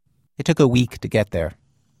It took a week to get there,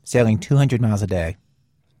 sailing 200 miles a day.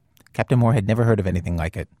 Captain Moore had never heard of anything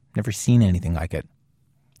like it, never seen anything like it.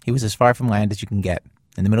 He was as far from land as you can get,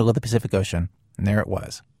 in the middle of the Pacific Ocean, and there it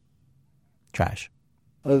was. Trash.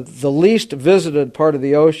 The least visited part of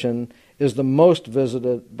the ocean is the most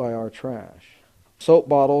visited by our trash. Soap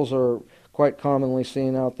bottles are quite commonly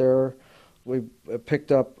seen out there. We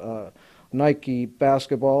picked up Nike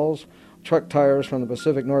basketballs, truck tires from the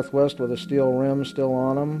Pacific Northwest with a steel rim still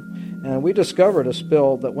on them. And we discovered a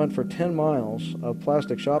spill that went for 10 miles of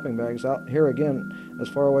plastic shopping bags out here again, as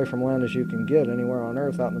far away from land as you can get anywhere on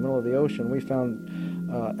Earth, out in the middle of the ocean. We found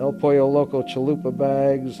El Pollo Loco chalupa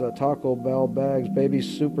bags, Taco Bell bags, baby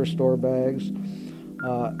superstore bags.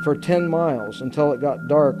 For 10 miles until it got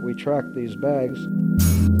dark, we tracked these bags.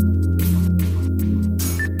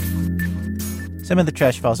 Some of the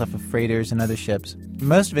trash falls off of freighters and other ships.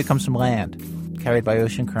 Most of it comes from land, carried by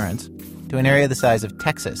ocean currents, to an area the size of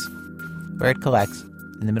Texas, where it collects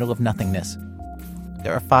in the middle of nothingness.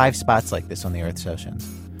 There are 5 spots like this on the Earth's oceans.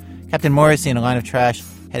 Captain Moore has seen a line of trash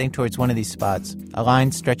heading towards one of these spots, a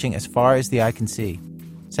line stretching as far as the eye can see,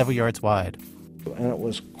 several yards wide. And it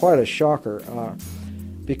was quite a shocker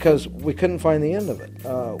because we couldn't find the end of it.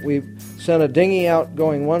 We sent a dinghy out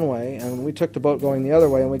going one way, and we took the boat going the other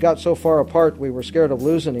way, and we got so far apart we were scared of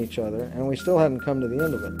losing each other, and we still hadn't come to the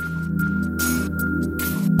end of it.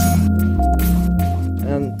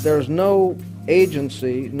 And there's no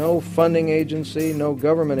agency, no funding agency, no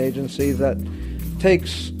government agency that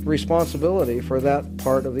takes responsibility for that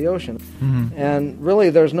part of the ocean. Mm-hmm. And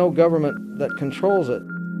really, there's no government that controls it.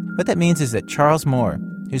 What that means is that Charles Moore,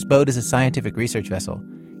 whose boat is a scientific research vessel,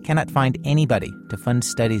 cannot find anybody to fund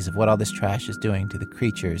studies of what all this trash is doing to the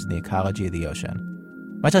creatures and the ecology of the ocean,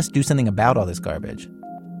 much less do something about all this garbage.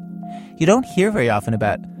 You don't hear very often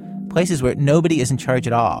about places where nobody is in charge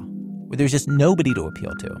at all, where there's just nobody to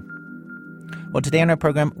appeal to. Well, today on our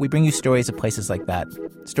program, we bring you stories of places like that,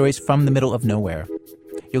 stories from the middle of nowhere.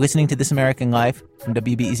 You're listening to This American Life from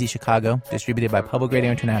WBEZ Chicago, distributed by Public Radio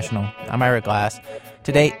International. I'm Ira Glass.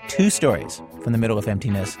 Today, 2 stories from the middle of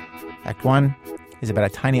emptiness. Act 1 is about a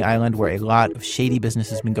tiny island where a lot of shady business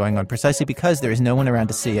has been going on precisely because there is no one around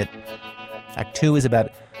to see it. Act 2 is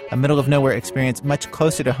about a middle-of-nowhere experience much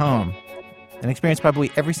closer to home, an experience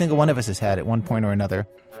probably every single one of us has had at one point or another.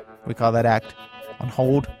 We call that act On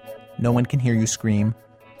Hold. No one can hear you scream.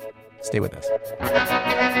 Stay with us.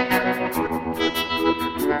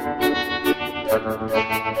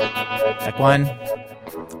 Act 1,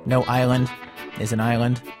 no island is an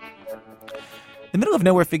island. The middle of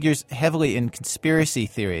nowhere figures heavily in conspiracy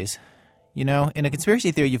theories. You know, in a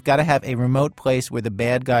conspiracy theory, you've got to have a remote place where the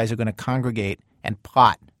bad guys are going to congregate and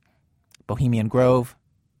plot. Bohemian Grove,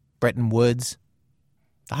 Bretton Woods,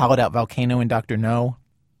 the hollowed-out volcano in Dr. No.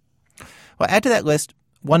 Well, add to that list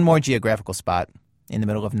one more geographical spot in the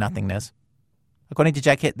middle of nothingness. According to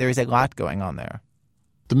Jack Hitt, there is a lot going on there.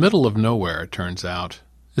 The middle of nowhere, it turns out,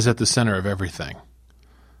 is at the center of everything.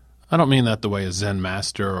 I don't mean that the way a Zen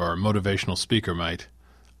master or a motivational speaker might.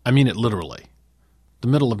 I mean it literally. The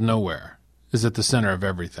middle of nowhere is at the center of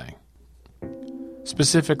everything.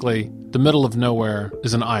 Specifically, the middle of nowhere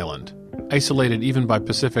is an island, isolated even by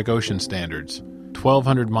Pacific Ocean standards,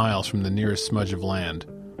 1,200 miles from the nearest smudge of land,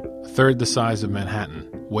 a third the size of Manhattan,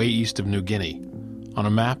 way east of New Guinea. On a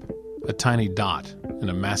map, a tiny dot in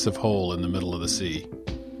a massive hole in the middle of the sea.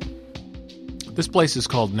 This place is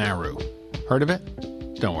called Nauru. Heard of it?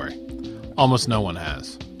 Don't worry. Almost no one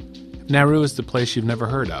has. Nauru is the place you've never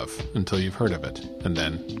heard of until you've heard of it, and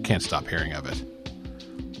then can't stop hearing of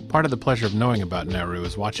it. Part of the pleasure of knowing about Nauru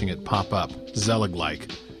is watching it pop up, Zelig-like,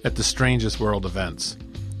 at the strangest world events.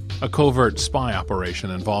 A covert spy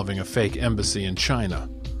operation involving a fake embassy in China,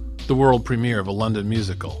 the world premiere of a London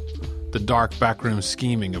musical, the dark backroom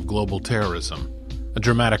scheming of global terrorism, a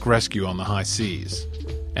dramatic rescue on the high seas,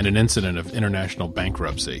 and an incident of international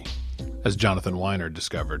bankruptcy, as Jonathan Weiner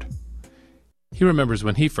discovered. He remembers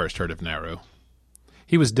when he first heard of Nauru.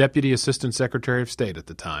 He was Deputy Assistant Secretary of State at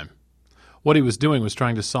the time. What he was doing was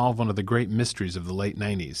trying to solve one of the great mysteries of the late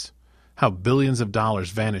 90s, how billions of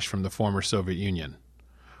dollars vanished from the former Soviet Union.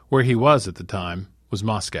 Where he was at the time was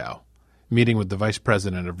Moscow, meeting with the Vice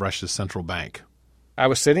President of Russia's central bank. I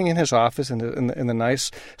was sitting in his office in the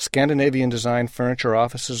nice Scandinavian-designed furniture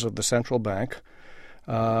offices of the central bank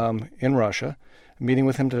in Russia, meeting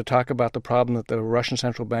with him to talk about the problem that the Russian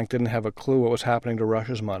central bank didn't have a clue what was happening to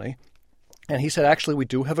Russia's money. And he said, actually, we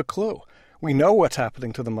do have a clue. We know what's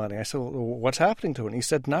happening to the money. I said, well, what's happening to it? And he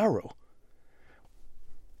said, Nauru.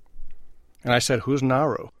 And I said, who's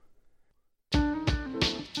Nauru?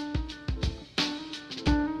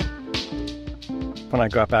 When I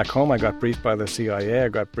got back home, I got briefed by the CIA, I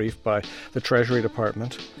got briefed by the Treasury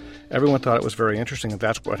Department. Everyone thought it was very interesting that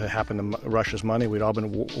that's what had happened to Russia's money. We'd all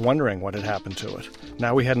been wondering what had happened to it.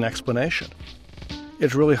 Now we had an explanation.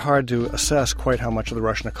 It's really hard to assess quite how much of the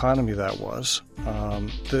Russian economy that was.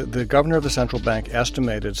 The governor of the central bank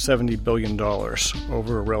estimated $70 billion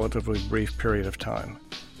over a relatively brief period of time.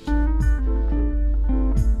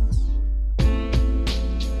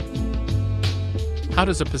 How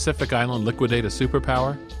does a Pacific island liquidate a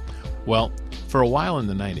superpower? Well, for a while in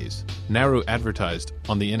the 90s, Nauru advertised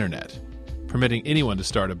on the internet, permitting anyone to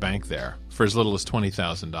start a bank there for as little as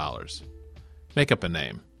 $20,000. Make up a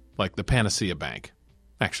name, like the Panacea Bank.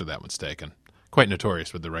 Actually, that one's taken. Quite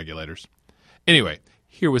notorious with the regulators. Anyway,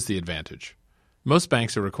 here was the advantage. Most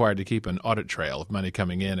banks are required to keep an audit trail of money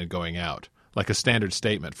coming in and going out, like a standard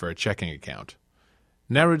statement for a checking account.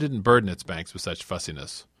 Nauru didn't burden its banks with such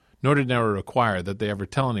fussiness, nor did Nauru require that they ever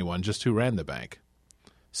tell anyone just who ran the bank.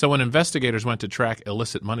 So when investigators went to track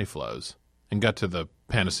illicit money flows and got to the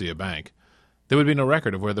Panacea Bank, there would be no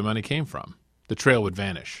record of where the money came from. The trail would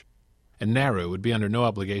vanish, and Nauru would be under no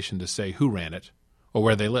obligation to say who ran it or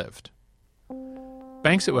where they lived.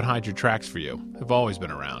 Banks that would hide your tracks for you have always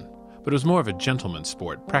been around, but it was more of a gentleman's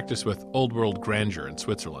sport practiced with old-world grandeur in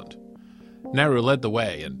Switzerland. Nauru led the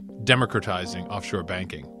way in democratizing offshore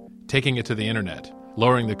banking, taking it to the internet,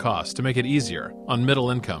 lowering the cost to make it easier on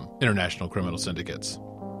middle-income international criminal syndicates.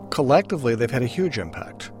 Collectively, they've had a huge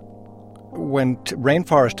impact. When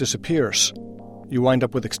rainforest disappears, you wind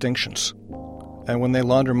up with extinctions. And when they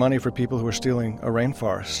launder money for people who are stealing a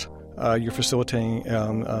rainforest, you're facilitating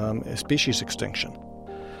a species extinction.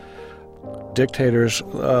 Dictators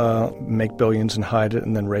make billions and hide it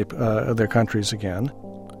and then rape their countries again.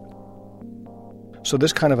 So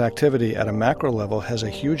this kind of activity at a macro level has a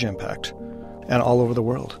huge impact, and all over the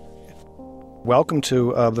world. Welcome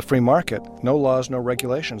to the free market. No laws, no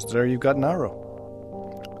regulations. There you've got Nauru.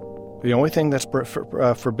 The only thing that's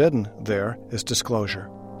forbidden there is disclosure.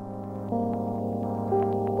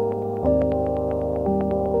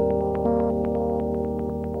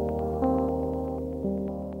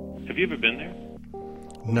 Have you ever been there?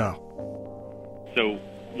 No. So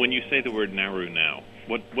when you say the word Nauru now,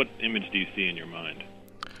 what image do you see in your mind?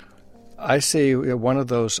 I see one of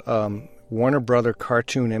those Warner Brother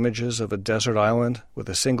cartoon images of a desert island with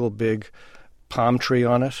a single big palm tree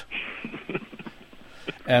on it.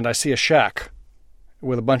 And I see a shack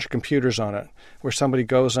with a bunch of computers on it where somebody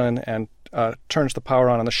goes in and turns the power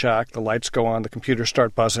on the shack. The lights go on. The computers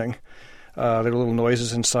start buzzing. There are little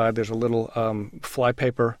noises inside. There's a little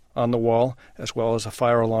flypaper on the wall, as well as a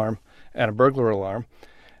fire alarm and a burglar alarm.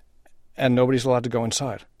 And nobody's allowed to go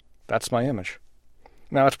inside. That's my image.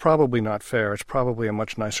 Now, it's probably not fair. It's probably a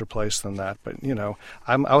much nicer place than that. But, you know,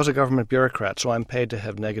 I was a government bureaucrat, so I'm paid to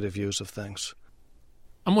have negative views of things.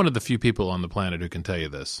 I'm one of the few people on the planet who can tell you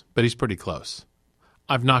this, but he's pretty close.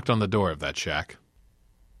 I've knocked on the door of that shack.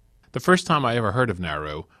 The first time I ever heard of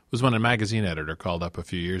Nauru was when a magazine editor called up a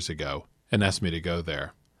few years ago and asked me to go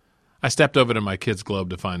there. I stepped over to my kid's globe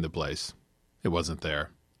to find the place. It wasn't there.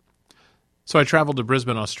 So I traveled to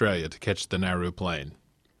Brisbane, Australia to catch the Nauru plane.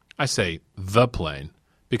 I say the plane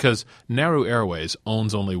because Nauru Airways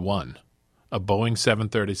owns only one, a Boeing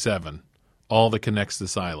 737, all that connects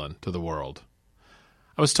this island to the world.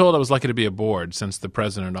 I was told I was lucky to be aboard since the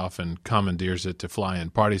president often commandeers it to fly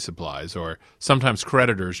in party supplies, or sometimes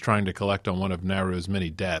creditors trying to collect on one of Nauru's many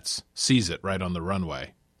debts seize it right on the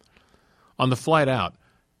runway. On the flight out,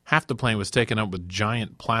 half the plane was taken up with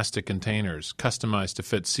giant plastic containers customized to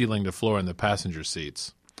fit ceiling to floor in the passenger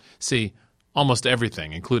seats. See, almost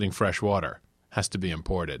everything, including fresh water, has to be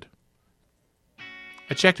imported.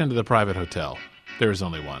 I checked into the private hotel. There is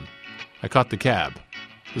only one. I caught the cab.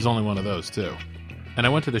 There's only one of those, too. And I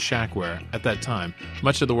went to the shack where, at that time,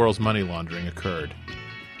 much of the world's money laundering occurred.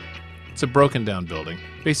 It's a broken-down building,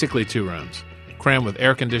 basically 2 rooms, crammed with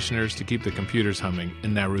air conditioners to keep the computers humming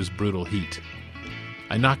in Nauru's brutal heat.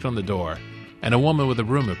 I knocked on the door, and a woman with a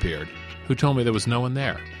room appeared, who told me there was no one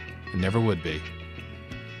there, and never would be.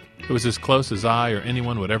 It was as close as I or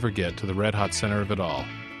anyone would ever get to the red-hot center of it all,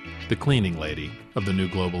 the cleaning lady of the new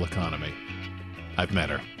global economy. I've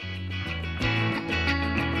met her.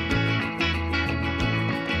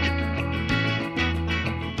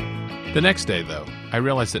 The next day, though, I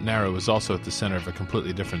realized that Nauru was also at the center of a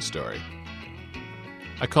completely different story.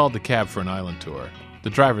 I called the cab for an island tour. The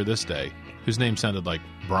driver this day, whose name sounded like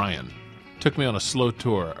Brian, took me on a slow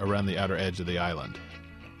tour around the outer edge of the island.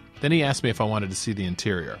 Then he asked me if I wanted to see the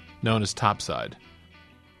interior, known as topside.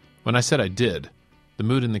 When I said I did, the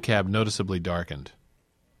mood in the cab noticeably darkened.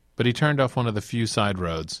 But he turned off one of the few side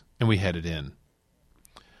roads, and we headed in.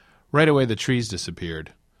 Right away the trees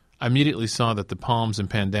disappeared. I immediately saw that the palms and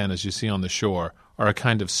pandanus you see on the shore are a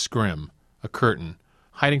kind of scrim, a curtain,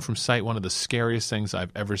 hiding from sight one of the scariest things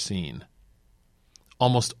I've ever seen.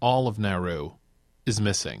 Almost all of Nauru is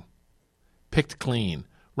missing. Picked clean,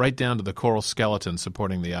 right down to the coral skeleton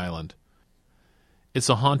supporting the island. It's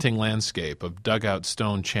a haunting landscape of dug-out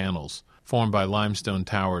stone channels formed by limestone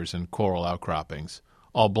towers and coral outcroppings,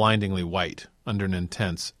 all blindingly white under an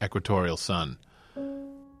intense equatorial sun.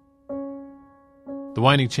 The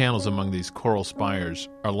winding channels among these coral spires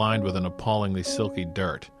are lined with an appallingly silky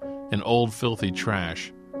dirt, and old filthy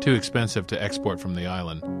trash, too expensive to export from the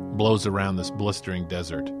island, blows around this blistering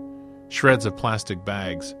desert. Shreds of plastic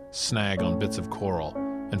bags snag on bits of coral,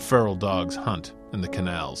 and feral dogs hunt in the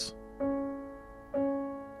canals.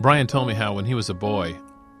 Brian told me how, when he was a boy,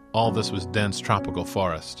 all this was dense tropical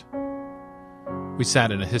forest. We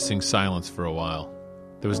sat in a hissing silence for a while.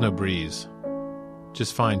 There was no breeze,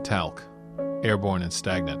 just fine talc, airborne and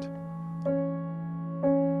stagnant.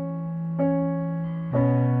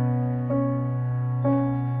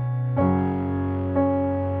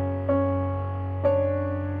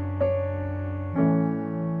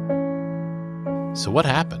 So what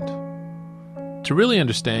happened? To really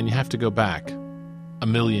understand, you have to go back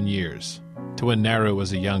 1,000,000 years to when Nauru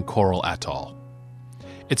was a young coral atoll.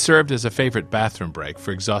 It served as a favorite bathroom break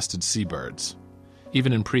for exhausted seabirds.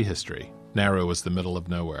 Even in prehistory, Nauru was the middle of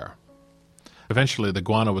nowhere. Eventually, the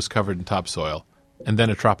guano was covered in topsoil, and then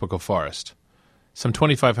a tropical forest. Some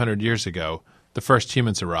 2,500 years ago, the first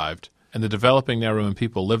humans arrived, and the developing Nauruan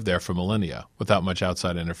people lived there for millennia without much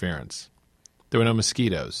outside interference. There were no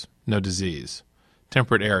mosquitoes, no disease,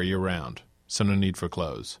 temperate air year-round, so no need for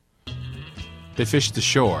clothes. They fished the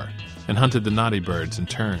shore and hunted the naughty birds and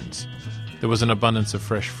terns. There was an abundance of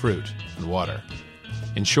fresh fruit and water.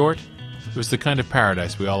 In short, it was the kind of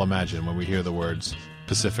paradise we all imagine when we hear the words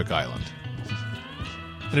Pacific Island.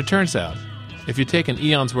 And it turns out, if you take an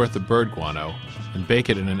eon's worth of bird guano and bake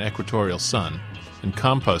it in an equatorial sun and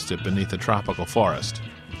compost it beneath a tropical forest,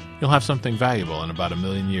 you'll have something valuable in about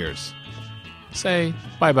 1,000,000 years. Say,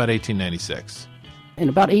 by about 1896. In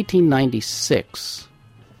about 1896,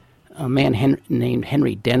 a man named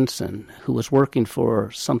Henry Denson, who was working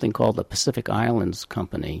for something called the Pacific Islands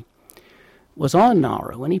Company, was on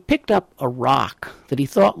Nauru, and he picked up a rock that he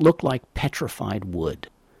thought looked like petrified wood.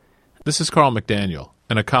 This is Carl McDaniel,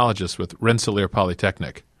 an ecologist with Rensselaer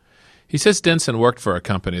Polytechnic. He says Denson worked for a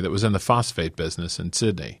company that was in the phosphate business in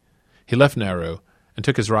Sydney. He left Nauru and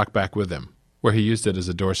took his rock back with him, where he used it as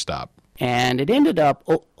a doorstop. And it ended up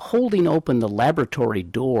holding open the laboratory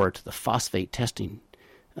door to the phosphate testing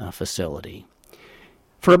facility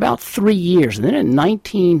for about 3 years. And then in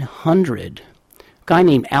 1900, a guy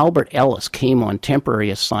named Albert Ellis came on temporary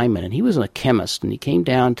assignment, and he was a chemist, and he came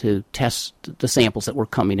down to test the samples that were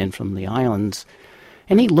coming in from the islands.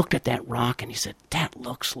 And he looked at that rock and he said, "That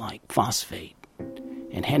looks like phosphate."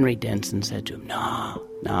 And Henry Denson said to him, No,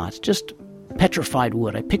 it's just petrified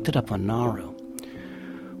wood. I picked it up on Nauru.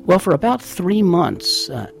 Well, for about 3 months,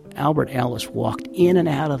 Albert Ellis walked in and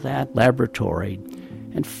out of that laboratory,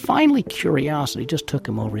 and finally curiosity just took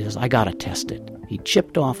him over. He says, "I got to test it." He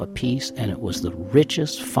chipped off a piece, and it was the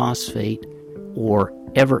richest phosphate ore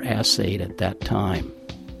ever assayed at that time.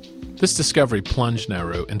 This discovery plunged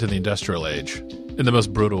Nauru into the industrial age in the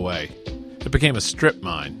most brutal way. It became a strip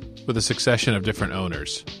mine with a succession of different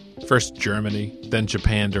owners. First Germany, then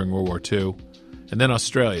Japan during World War II, and then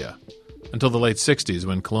Australia, until the late 60s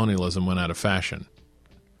when colonialism went out of fashion.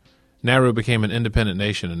 Nauru became an independent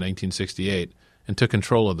nation in 1968 and took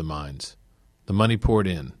control of the mines. The money poured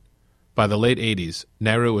in. By the late 80s,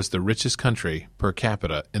 Nauru was the richest country per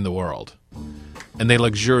capita in the world, and they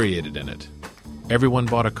luxuriated in it. Everyone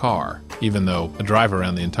bought a car, even though a drive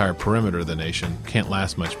around the entire perimeter of the nation can't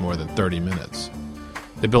last much more than 30 minutes.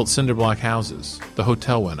 They built cinder block houses. The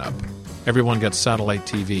hotel went up. Everyone got satellite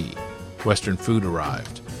TV. Western food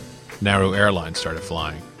arrived. Nauru Airlines started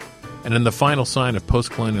flying. And in the final sign of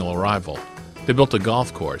post-colonial arrival, they built a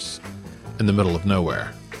golf course in the middle of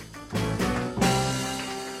nowhere.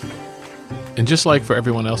 And just like for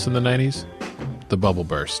everyone else in the 90s, the bubble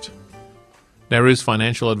burst. Nauru's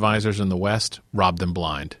financial advisors in the West robbed them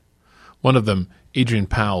blind. One of them, Adrian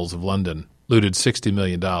Powles of London, looted $60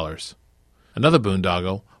 million. Another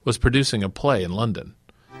boondoggle was producing a play in London.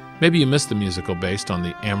 Maybe you missed the musical based on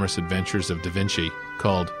the amorous adventures of Da Vinci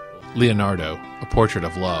called Leonardo, A Portrait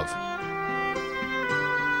of Love.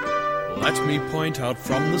 Let me point out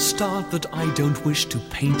from the start that I don't wish to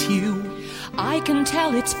paint you. I can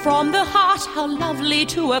tell it's from the heart, how lovely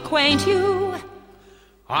to acquaint you.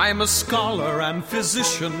 I'm a scholar and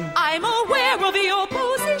physician. I'm aware of your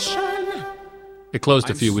position. It closed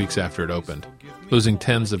a few weeks after it opened, losing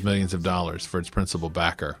tens of millions of dollars for its principal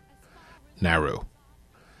backer, Nauru.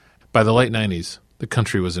 By the late 90s, the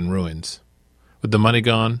country was in ruins. With the money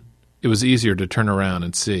gone, it was easier to turn around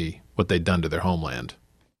and see what they'd done to their homeland.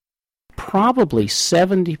 Probably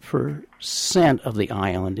 70% of the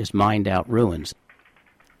island is mined out ruins.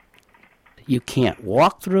 You can't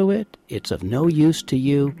walk through it, it's of no use to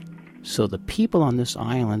you, so the people on this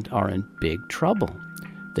island are in big trouble.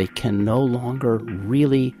 They can no longer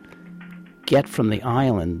really get from the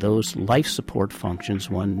island those life support functions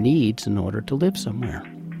one needs in order to live somewhere.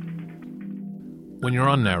 When you're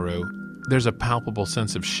on Nauru, there's a palpable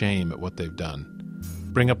sense of shame at what they've done.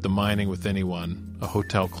 Bring up the mining with anyone, a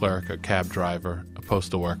hotel clerk, a cab driver, a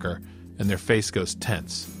postal worker, and their face goes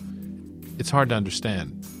tense. It's hard to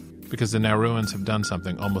understand, because the Nauruans have done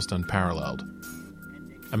something almost unparalleled.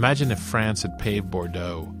 Imagine if France had paved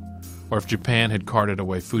Bordeaux, or if Japan had carted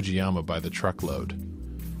away Fujiyama by the truckload.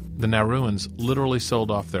 The Nauruans literally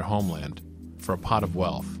sold off their homeland for a pot of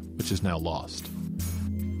wealth, which is now lost.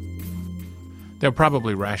 There are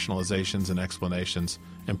probably rationalizations and explanations,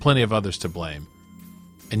 and plenty of others to blame.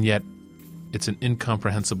 And yet, it's an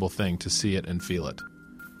incomprehensible thing to see it and feel it.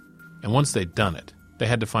 And once they'd done it, they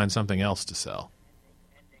had to find something else to sell.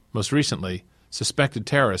 Most recently, suspected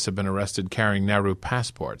terrorists have been arrested carrying Nauru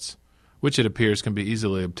passports, which it appears can be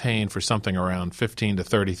easily obtained for something around $15,000 to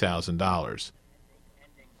 $30,000.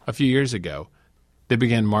 A few years ago, they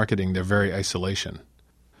began marketing their very isolation,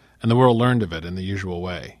 and the world learned of it in the usual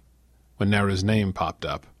way, when Nauru's name popped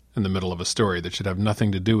up in the middle of a story that should have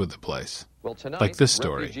nothing to do with the place. Like this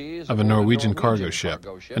story of a Norwegian cargo ship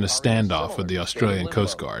in a standoff with the Australian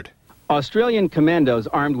Coast Guard. Australian commandos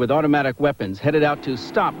armed with automatic weapons headed out to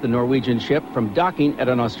stop the Norwegian ship from docking at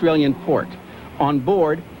an Australian port. On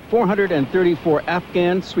board, 434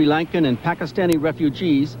 Afghan, Sri Lankan, and Pakistani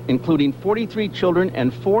refugees, including 43 children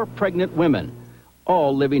and 4 pregnant women,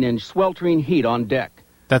 all living in sweltering heat on deck.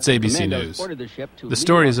 That's ABC News. The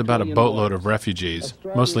story is about a boatload of refugees,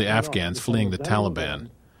 mostly Afghans, fleeing the Taliban.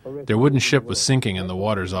 Their wooden ship was sinking in the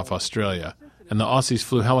waters off Australia, and the Aussies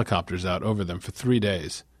flew helicopters out over them for 3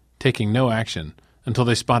 days, taking no action until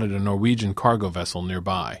they spotted a Norwegian cargo vessel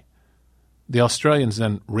nearby. The Australians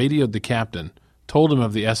then radioed the captain, told him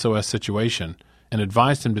of the SOS situation, and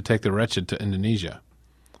advised him to take the wretched to Indonesia.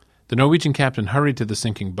 The Norwegian captain hurried to the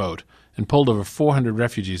sinking boat and pulled over 400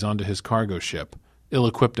 refugees onto his cargo ship,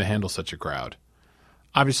 ill-equipped to handle such a crowd.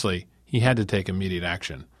 Obviously, he had to take immediate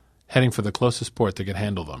action, heading for the closest port that could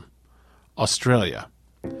handle them, Australia.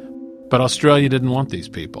 But Australia didn't want these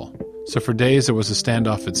people, so for days there was a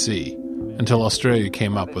standoff at sea, until Australia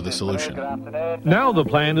came up with a solution. Now the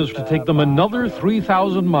plan is to take them another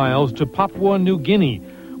 3,000 miles to Papua New Guinea,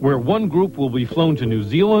 where one group will be flown to New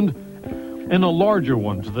Zealand and a larger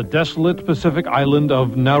one to the desolate Pacific island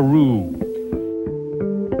of Nauru.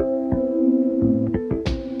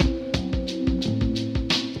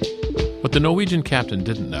 What the Norwegian captain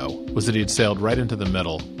didn't know was that he had sailed right into the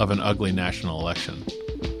middle of an ugly national election.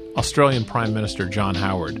 Australian Prime Minister John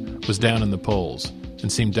Howard was down in the polls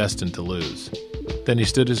and seemed destined to lose. Then he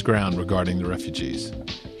stood his ground regarding the refugees.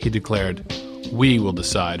 He declared, "We will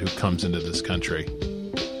decide who comes into this country."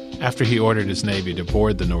 After he ordered his navy to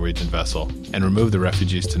board the Norwegian vessel and remove the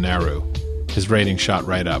refugees to Nauru, his rating shot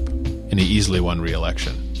right up, and he easily won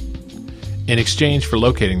re-election. In exchange for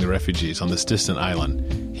locating the refugees on this distant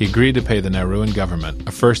island, he agreed to pay the Nauruan government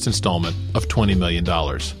a first installment of $20 million,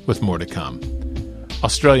 with more to come.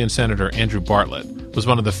 Australian Senator Andrew Bartlett was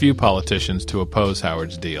one of the few politicians to oppose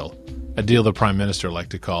Howard's deal, a deal the Prime Minister liked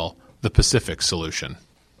to call the Pacific solution.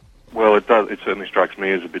 Well, it does. It certainly strikes me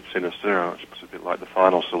as a bit sinister. It's a bit like the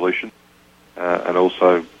final solution. And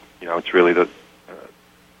also, it's really that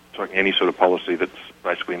any sort of policy that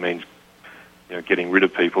basically means getting rid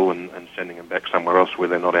of people and sending them back somewhere else where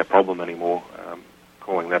they're not our problem anymore,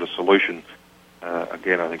 calling that a solution,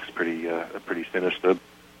 again, I think is pretty sinister.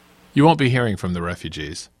 You won't be hearing from the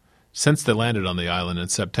refugees. Since they landed on the island in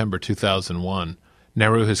September 2001,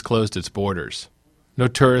 Nauru has closed its borders. No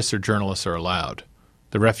tourists or journalists are allowed.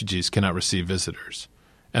 The refugees cannot receive visitors.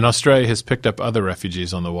 And Australia has picked up other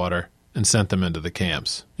refugees on the water and sent them into the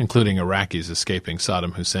camps, including Iraqis escaping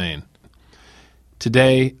Saddam Hussein.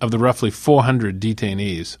 Today, of the roughly 400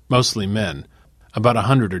 detainees, mostly men, about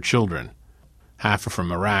 100 are children. Half are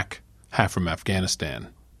from Iraq, half from Afghanistan.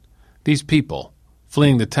 These people,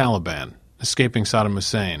 fleeing the Taliban, escaping Saddam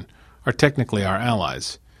Hussein, are technically our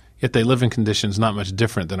allies, yet they live in conditions not much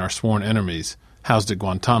different than our sworn enemies housed at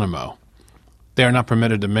Guantanamo. They are not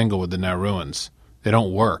permitted to mingle with the Nauruans. They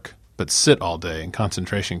don't work, but sit all day in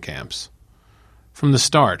concentration camps. From the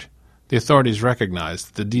start, The authorities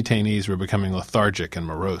recognized that the detainees were becoming lethargic and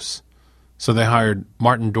morose, so they hired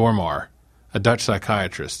Martin Dormar, a Dutch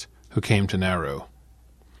psychiatrist, who came to Nauru.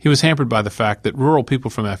 He was hampered by the fact that rural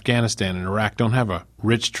people from Afghanistan and Iraq don't have a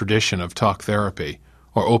rich tradition of talk therapy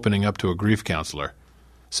or opening up to a grief counselor,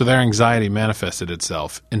 so their anxiety manifested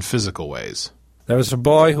itself in physical ways. There was a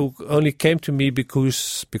boy who only came to me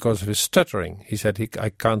because of his stuttering. He said, I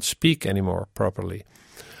can't speak anymore properly.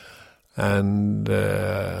 And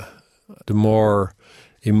the more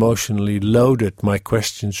emotionally loaded my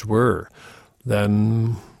questions were,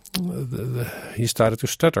 then he started to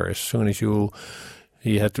stutter. As soon as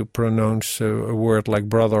he had to pronounce a word like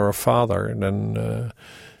brother or father, and then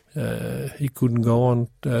he couldn't go on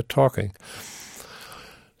talking.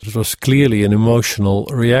 It was clearly an emotional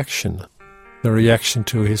reaction, a reaction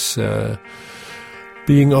to his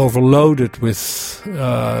being overloaded with,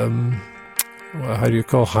 how do you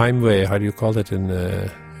call heimweh? How do you call it in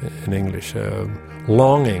English?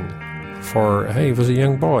 Longing for, he was a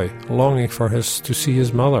young boy, longing for to see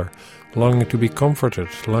his mother, longing to be comforted,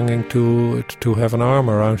 longing to have an arm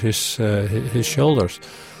around his shoulders,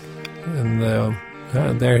 and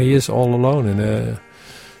there he is all alone in a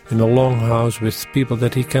longhouse with people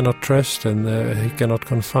that he cannot trust and he cannot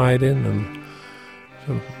confide in, and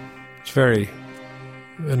so it's very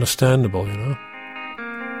understandable, you know.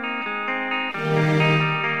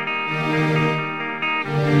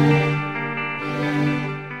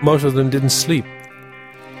 Most of them didn't sleep.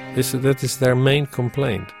 That is their main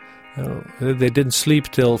complaint. They didn't sleep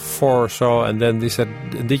till 4 or so, and then they said,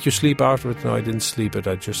 "Did you sleep afterwards?" "No, I didn't sleep, but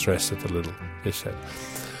I just rested a little," they said.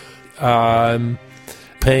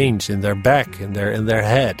 Pains in their back, in their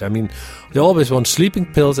head. I mean, they always want sleeping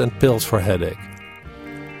pills and pills for headache.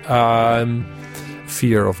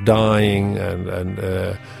 Fear of dying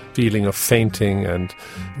and feeling of fainting and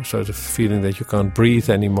sort of feeling that you can't breathe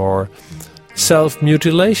anymore.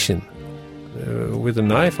 Self-mutilation with a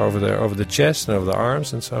knife over the chest and over the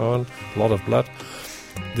arms and so on. A lot of blood.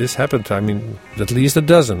 This happened, at least a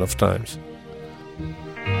dozen of times.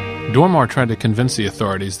 Dormar tried to convince the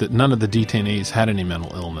authorities that none of the detainees had any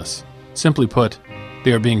mental illness. Simply put,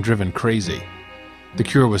 they are being driven crazy. The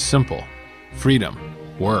cure was simple: freedom,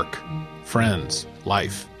 work, friends,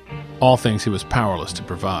 life, all things he was powerless to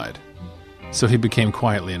provide. So he became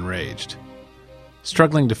quietly enraged.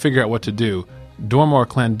 Struggling to figure out what to do, Dormar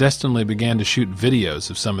clandestinely began to shoot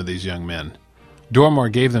videos of some of these young men. Dormar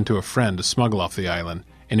gave them to a friend to smuggle off the island,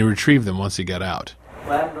 and he retrieved them once he got out.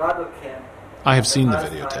 I have seen the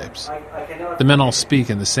videotapes. The men all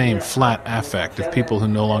speak in the same flat affect of people who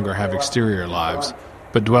no longer have exterior lives,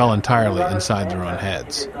 but dwell entirely inside their own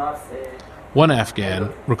heads. One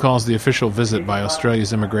Afghan recalls the official visit by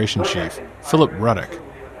Australia's immigration chief, Philip Ruddock,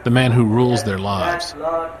 the man who rules their lives.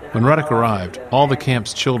 When Ruddock arrived, all the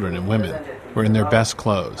camp's children and women were in their best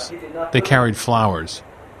clothes. They carried flowers.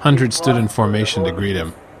 Hundreds stood in formation to greet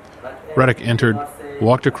him. Ruddock entered,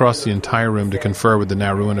 walked across the entire room to confer with the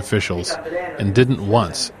Nauruan officials, and didn't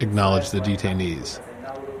once acknowledge the detainees.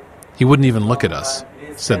 "He wouldn't even look at us,"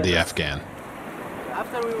 said the Afghan.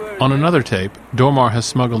 On another tape, Dormar has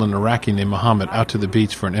smuggled an Iraqi named Mohammed out to the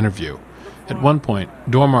beach for an interview. At one point,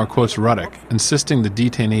 Dormar quotes Ruddock, insisting the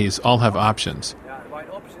detainees all have options.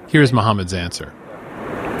 Here's Mohammed's answer.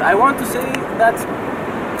 I want to say that,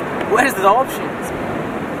 where's the options?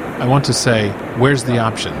 I want to say, where's the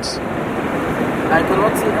options? I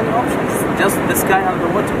cannot see any options, just the sky and the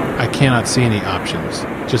water. I cannot see any options,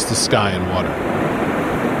 just the sky and water.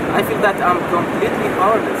 I feel that I'm completely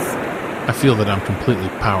powerless. I feel that I'm completely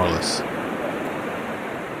powerless.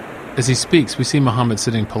 As he speaks, we see Mohammed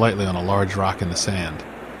sitting politely on a large rock in the sand.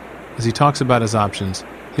 As he talks about his options,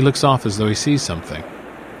 he looks off as though he sees something.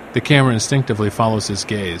 The camera instinctively follows his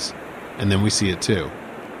gaze, and then we see it too.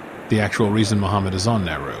 The actual reason Mohammed is on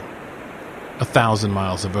Nauru. 1,000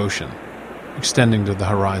 miles of ocean, extending to the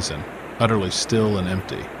horizon, utterly still and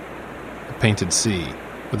empty. A painted sea,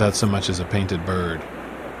 without so much as a painted bird.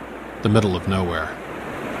 The middle of nowhere.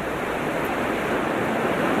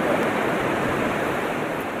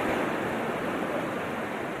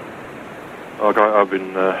 I've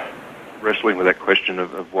been wrestling with that question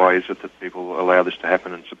of why is it that people allow this to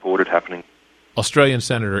happen and support it happening. Australian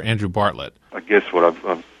Senator Andrew Bartlett. I guess what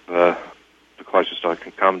I've the closest I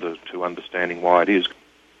can come to understanding why it is.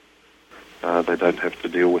 They don't have to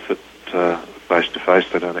deal with it face to face.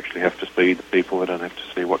 They don't actually have to see the people. They don't have to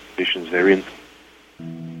see what conditions they're in.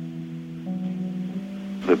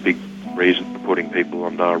 The big reason for putting people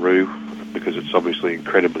on Nauru, because it's obviously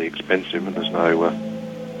incredibly expensive, and there's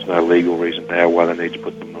no legal reason now why they need to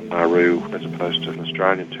put them on Nauru as opposed to an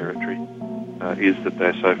Australian territory, is that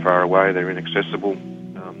they're so far away, they're inaccessible.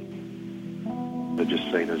 They're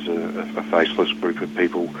just seen as a faceless group of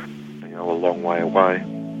people, a long way away.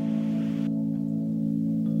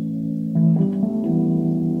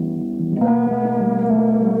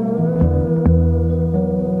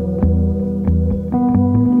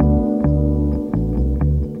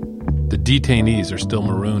 The detainees are still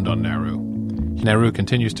marooned on Nauru. Nauru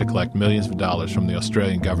continues to collect millions of dollars from the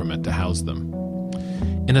Australian government to house them.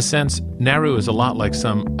 In a sense, Nauru is a lot like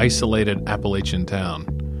some isolated Appalachian town.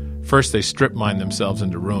 First, they strip mine themselves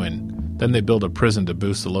into ruin. Then they build a prison to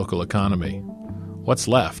boost the local economy. What's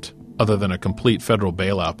left, other than a complete federal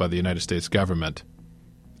bailout by the United States government?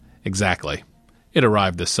 Exactly. It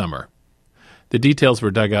arrived this summer. The details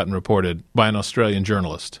were dug out and reported by an Australian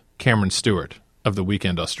journalist, Cameron Stewart, of the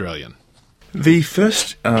Weekend Australian. The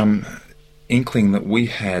first inkling that we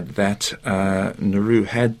had that Nauru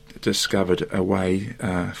had discovered a way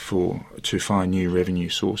to find new revenue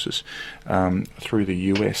sources through the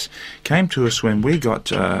US came to us when we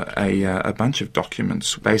got a bunch of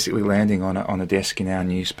documents basically landing on a desk in our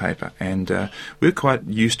newspaper, and we're quite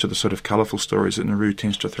used to the sort of colourful stories that Nauru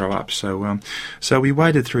tends to throw up. So we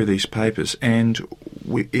waded through these papers, and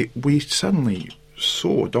we suddenly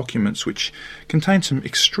saw documents which contained some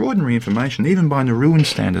extraordinary information, even by Nauruan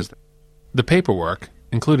standards. The paperwork,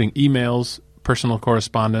 including emails, personal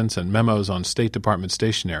correspondence, and memos on State Department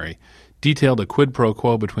stationery, detailed a quid pro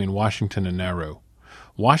quo between Washington and Nauru.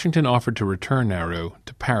 Washington offered to return Nauru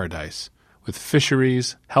to paradise, with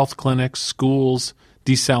fisheries, health clinics, schools,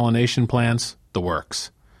 desalination plants, the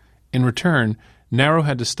works. In return, Nauru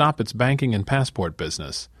had to stop its banking and passport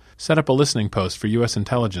business, set up a listening post for U.S.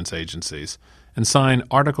 intelligence agencies, and sign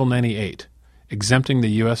Article 98, exempting the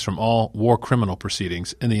U.S. from all war criminal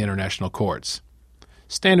proceedings in the international courts.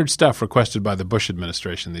 Standard stuff requested by the Bush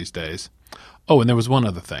administration these days. Oh, and there was one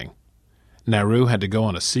other thing. Nauru had to go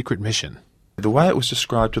on a secret mission. The way it was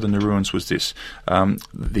described to the Nauruans was this.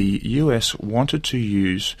 The US wanted to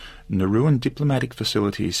use Nauruan diplomatic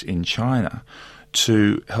facilities in China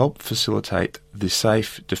to help facilitate the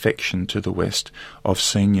safe defection to the West of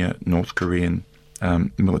senior North Korean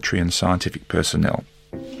military and scientific personnel.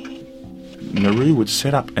 Nauru would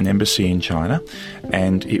set up an embassy in China,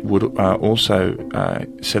 and it would also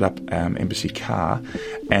set up embassy car,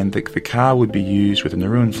 and the car would be used with a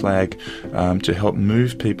Nauruan flag to help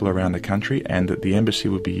move people around the country, and that the embassy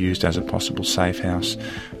would be used as a possible safe house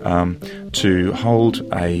to hold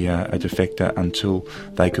a defector until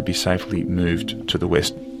they could be safely moved to the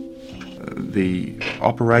West. The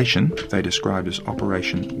operation they described as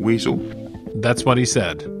Operation Weasel. That's what he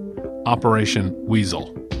said. Operation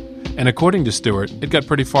Weasel. And according to Stewart, it got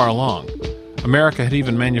pretty far along. America had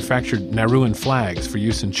even manufactured Nauruan flags for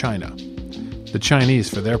use in China. The Chinese,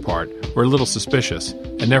 for their part, were a little suspicious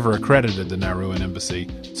and never accredited the Nauruan embassy,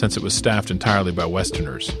 since it was staffed entirely by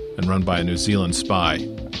Westerners and run by a New Zealand spy.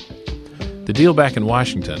 The deal back in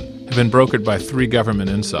Washington had been brokered by 3 government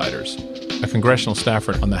insiders: a congressional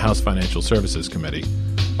staffer on the House Financial Services Committee,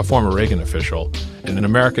 a former Reagan official, and an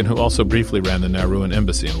American who also briefly ran the Nauruan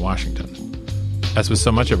embassy in Washington. As with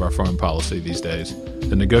so much of our foreign policy these days,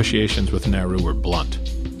 the negotiations with Nauru were blunt.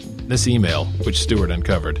 This email, which Stewart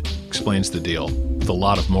uncovered, explains the deal with a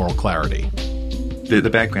lot of moral clarity. The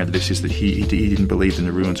background of this is that he didn't believe the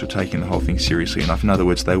Nauruans were taking the whole thing seriously enough. In other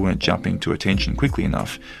words, they weren't jumping to attention quickly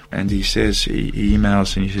enough. And he says, he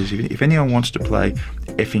emails and he says, if anyone wants to play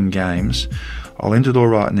effing games, I'll end it all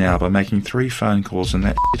right now by making 3 phone calls, and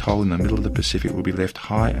that hole in the middle of the Pacific will be left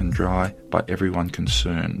high and dry by everyone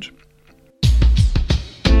concerned.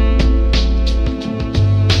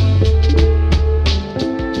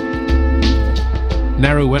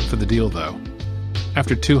 Nauru went for the deal, though.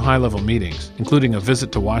 After 2 high-level meetings, including a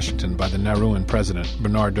visit to Washington by the Nauruan president,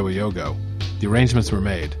 Bernard Doriogo, the arrangements were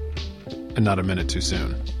made, and not a minute too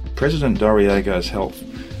soon. President Doriogo's health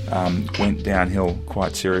went downhill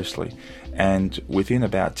quite seriously, and within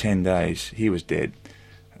about 10 days, he was dead.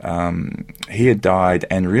 He had died,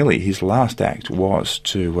 and really his last act was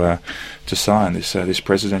to sign this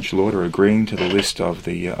presidential order agreeing to the list of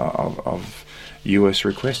the of US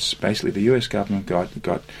requests. Basically, the US government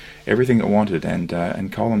got everything it wanted,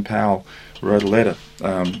 and Colin Powell wrote a letter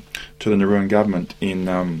to the Nauruan government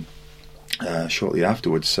in shortly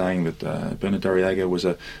afterwards, saying that Bernard Doriogo was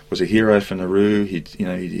a hero for Nauru.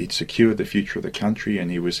 He'd secured the future of the country, and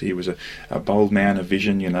he was a bold man of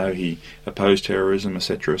vision. He opposed terrorism,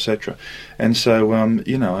 etc., etc. And so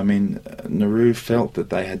Nauru felt that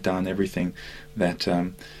they had done everything that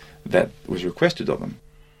was requested of them.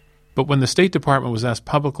 But when the State Department was asked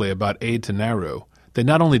publicly about aid to Nauru, they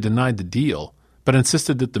not only denied the deal, but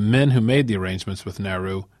insisted that the men who made the arrangements with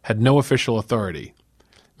Nauru had no official authority.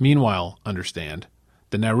 Meanwhile, understand,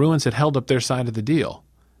 The Nauruans had held up their side of the deal.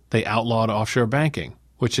 They outlawed offshore banking,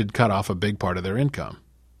 which had cut off a big part of their income.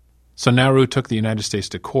 So Nauru took the United States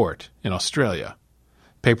to court in Australia.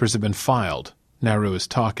 Papers have been filed. Nauru is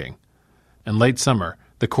talking. In late summer,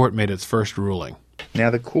 the court made its first ruling. Now,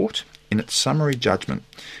 the court, in its summary judgment,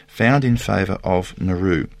 found in favour of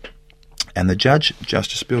Nauru, and the judge,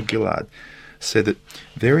 Justice Bill Gillard, said that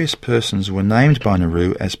various persons were named by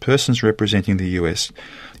Nauru as persons representing the US.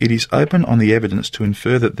 It is open on the evidence to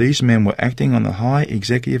infer that these men were acting on the high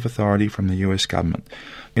executive authority from the US government.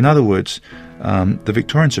 In other words, the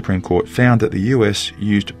Victorian Supreme Court found that the US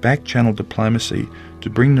used back-channel diplomacy to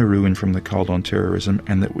bring Nauru in from the cold on terrorism,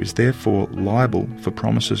 and that was therefore liable for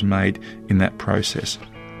promises made in that process.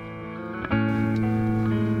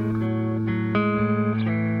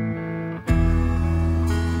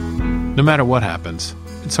 No matter what happens,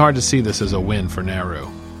 it's hard to see this as a win for Nauru.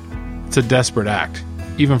 It's a desperate act,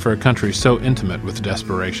 even for a country so intimate with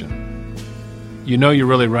desperation. You know you're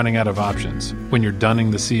really running out of options when you're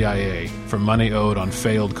dunning the CIA for money owed on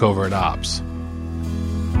failed covert ops.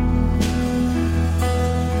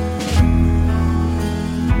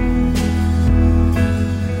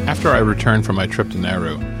 After I returned from my trip to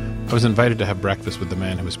Nauru, I was invited to have breakfast with the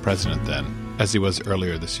man who was president then, as he was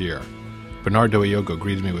earlier this year. Bernard Dowiyogo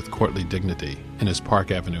greeted me with courtly dignity in his Park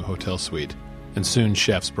Avenue hotel suite, and soon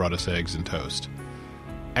chefs brought us eggs and toast.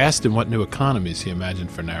 I asked him what new economies he imagined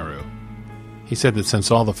for Nauru. He said that since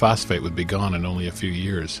all the phosphate would be gone in only a few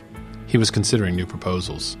years, he was considering new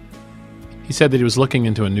proposals. He said that he was looking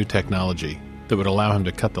into a new technology that would allow him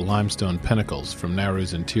to cut the limestone pinnacles from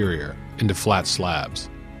Nauru's interior into flat slabs.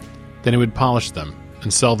 Then he would polish them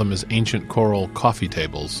and sell them as ancient coral coffee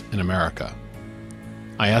tables in America.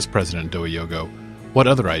 I asked President Dowiyogo what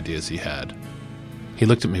other ideas he had. He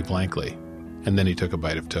looked at me blankly, and then he took a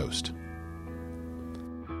bite of toast.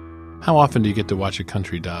 How often do you get to watch a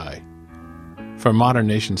country die? For a modern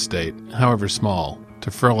nation-state, however small,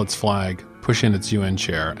 to furl its flag, push in its UN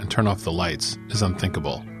chair, and turn off the lights is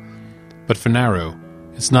unthinkable. But for Nauru,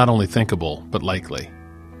 it's not only thinkable, but likely.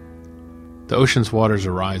 The ocean's waters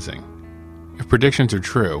are rising. If predictions are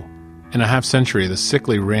true, in a half-century, the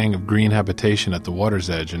sickly ring of green habitation at the water's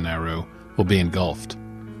edge in Nauru will be engulfed.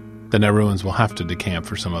 The Nauruans will have to decamp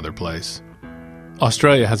for some other place.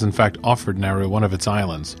 Australia has in fact offered Nauru one of its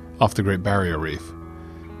islands off the Great Barrier Reef.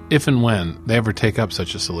 If and when they ever take up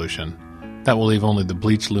such a solution, that will leave only the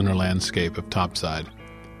bleached lunar landscape of topside,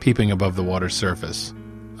 peeping above the water's surface,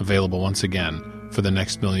 available once again for the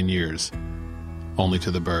next million years, only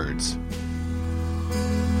to the birds.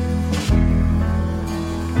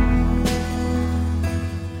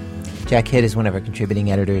 Jack Hitt is one of our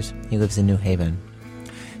contributing editors. He lives in New Haven.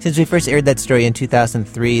 Since we first aired that story in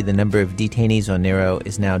 2003, the number of detainees on Nauru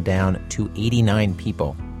is now down to 89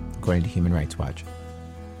 people, according to Human Rights Watch.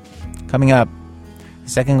 Coming up, the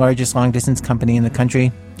second largest long-distance company in the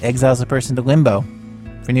country exiles a person to limbo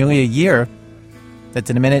for nearly a year. That's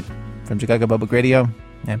in a minute from Chicago Public Radio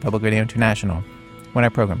and Public Radio International, when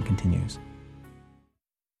our program continues.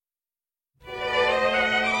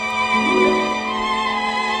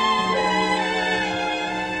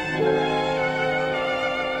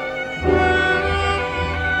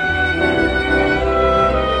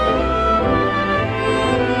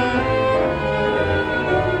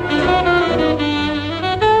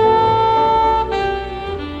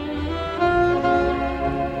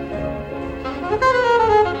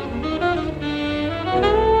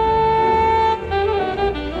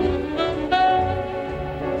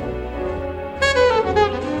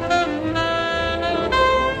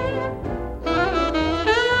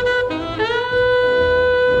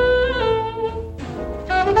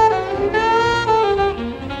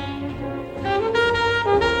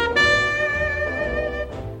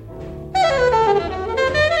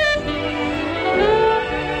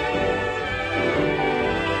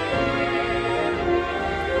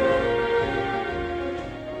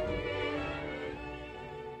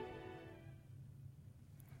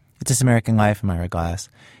 This American Life. I'm Ira Glass.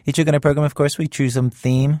 Each week on our program, of course, we choose some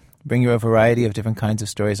theme, bring you a variety of different kinds of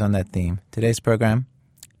stories on that theme. Today's program,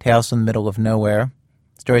 Tales from the Middle of Nowhere,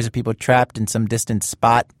 stories of people trapped in some distant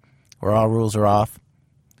spot where all rules are off.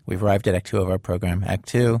 We've arrived at Act 2 of our program. Act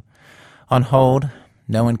 2, on hold,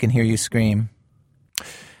 no one can hear you scream.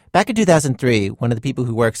 Back in 2003, one of the people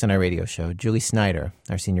who works on our radio show, Julie Snyder,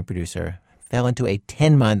 our senior producer, fell into a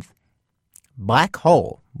 10-month black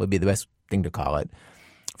hole, would be the best thing to call it.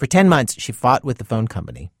 For 10 months, she fought with the phone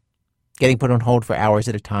company, getting put on hold for hours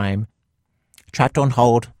at a time, trapped on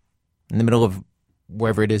hold in the middle of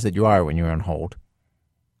wherever it is that you are when you're on hold.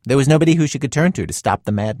 There was nobody who she could turn to stop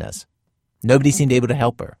the madness. Nobody seemed able to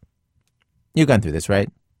help her. You've gone through this, right?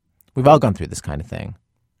 We've all gone through this kind of thing.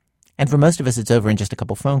 And for most of us, it's over in just a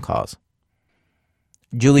couple phone calls.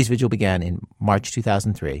 Julie's vigil began in March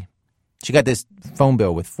 2003. She got this phone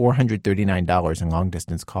bill with $439 in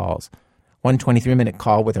long-distance calls. One 23-minute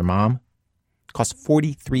call with her mom cost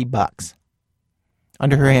 $43.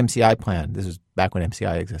 Under her MCI plan, this was back when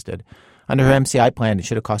MCI existed, under her MCI plan, it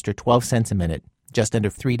should have cost her 12 cents a minute, just under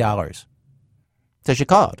 $3. So she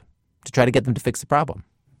called to try to get them to fix the problem.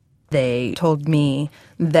 They told me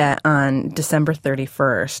that on December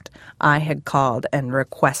 31st, I had called and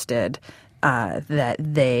requested that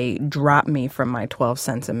they drop me from my 12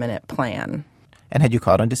 cents a minute plan. And had you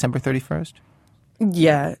called on December 31st?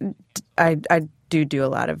 Yeah, I do a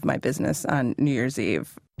lot of my business on New Year's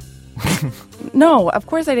Eve. No, of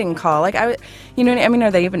course I didn't call. Like, you know what I mean?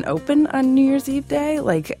 Are they even open on New Year's Eve day?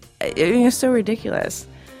 Like, it's so ridiculous.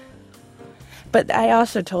 But I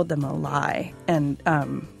also told them a lie, and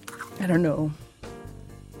I don't know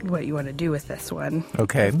what you want to do with this one.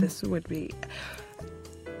 Okay. This would be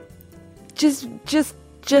just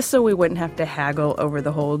so we wouldn't have to haggle over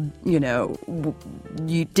the whole,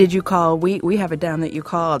 did you call? We have it down that you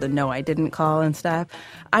called, and no, I didn't call and stuff.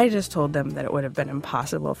 I just told them that it would have been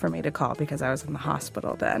impossible for me to call because I was in the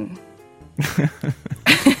hospital then.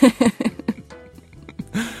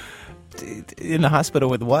 In the hospital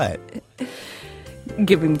with what?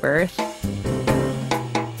 Giving birth.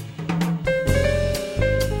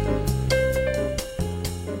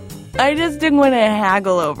 I just didn't want to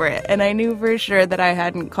haggle over it, and I knew for sure that I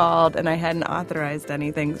hadn't called and I hadn't authorized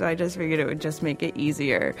anything, so I just figured it would just make it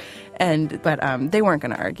easier. But they weren't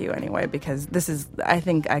going to argue anyway, because I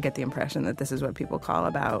think I get the impression that this is what people call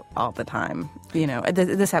about all the time.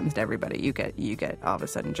 This happens to everybody. You get all of a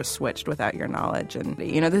sudden just switched without your knowledge, and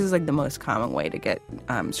this is like the most common way to get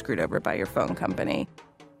screwed over by your phone company.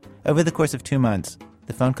 Over the course of 2 months,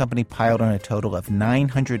 the phone company piled on a total of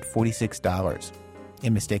 $946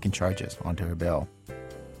 in mistaken charges onto her bill.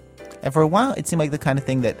 And for a while, it seemed like the kind of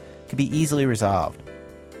thing that could be easily resolved.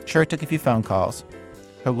 Sure, it took a few phone calls.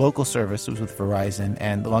 Her local service was with Verizon,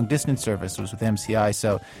 and the long-distance service was with MCI,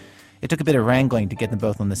 so it took a bit of wrangling to get them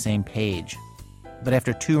both on the same page. But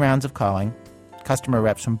after 2 rounds of calling, customer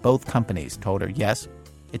reps from both companies told her, yes,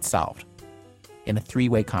 it's solved, in a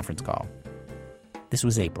 3-way conference call. This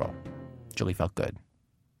was April. Julie felt good.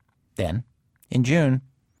 Then, in June,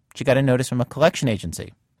 she got a notice from a collection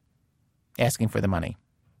agency asking for the money.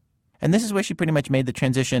 And this is where she pretty much made the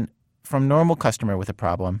transition from normal customer with a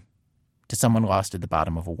problem to someone lost at the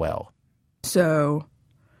bottom of a well. So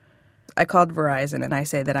I called Verizon and I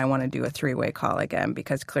say that I want to do a 3-way call again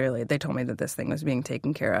because clearly they told me that this thing was being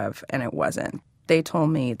taken care of and it wasn't. They told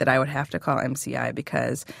me that I would have to call MCI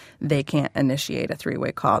because they can't initiate a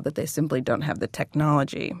 3-way call, that they simply don't have the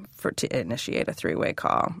technology to initiate a 3-way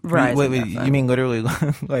call. Verizon wait, you mean literally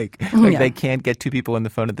like they can't get 2 people on the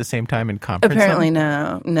phone at the same time in conference? Apparently,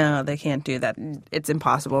 no, they can't do that. It's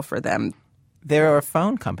impossible for them. They're a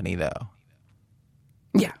phone company, though.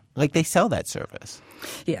 Yeah. Like they sell that service.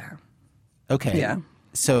 Yeah. Okay. Yeah.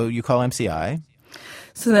 So you call MCI?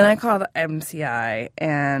 So then I called MCI,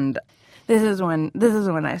 and This is when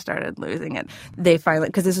I started losing it. They finally,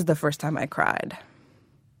 because this is the first time I cried.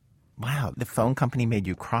 Wow, the phone company made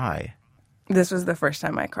you cry. This was the first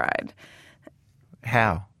time I cried.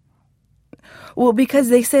 How? Well, because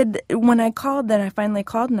they said when I called, then I finally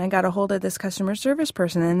called and I got a hold of this customer service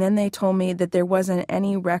person, and then they told me that there wasn't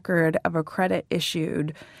any record of a credit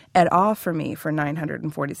issued at all for me for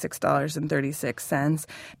 $946.36.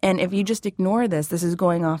 And if you just ignore this, this is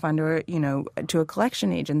going off onto to a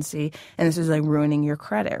collection agency, and this is like ruining your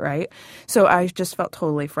credit, right? So I just felt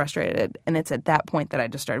totally frustrated, and it's at that point that I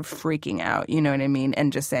just started freaking out, you know what I mean,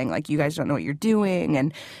 and just saying like, you guys don't know what you're doing,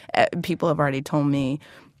 and people have already told me,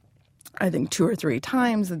 I think 2 or 3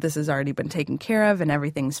 times that this has already been taken care of and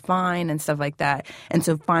everything's fine and stuff like that. And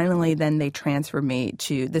so finally then they transfer me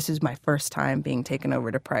to, this is my first time being taken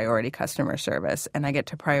over to priority customer service. And I get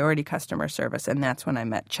to priority customer service, and that's when I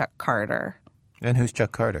met Chuck Carter. And who's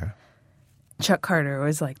Chuck Carter? Chuck Carter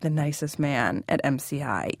was like the nicest man at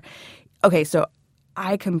MCI. Okay, so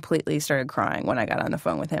I completely started crying when I got on the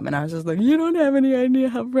phone with him, and I was just like, you don't have any idea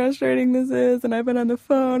how frustrating this is, and I've been on the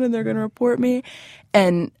phone, and they're going to report me.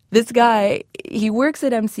 And this guy, he works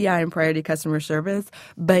at MCI in priority customer service,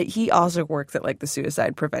 but he also works at like the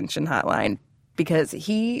suicide prevention hotline, because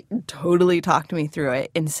he totally talked me through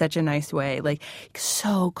it in such a nice way, like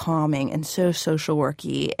so calming and so social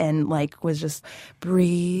worky, and like was just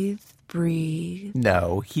breathe.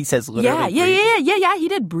 No, he says literally Yeah, he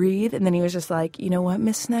did breathe. And then he was just like, you know what,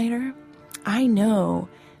 Miss Snyder? I know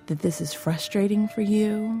that this is frustrating for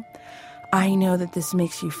you. I know that this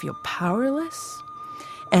makes you feel powerless,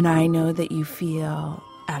 and I know that you feel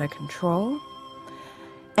out of control,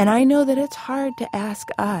 and I know that it's hard to ask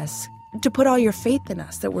us to put all your faith in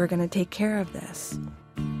us that we're going to take care of this.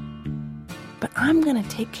 But I'm going to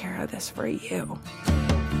take care of this for you.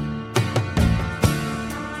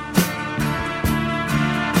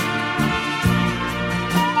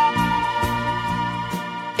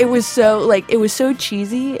 It was so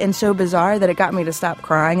cheesy and so bizarre that it got me to stop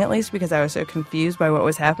crying, at least, because I was so confused by what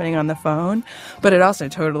was happening on the phone. But it also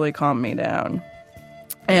totally calmed me down.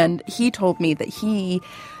 And he told me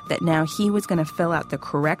that now he was going to fill out the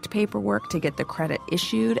correct paperwork to get the credit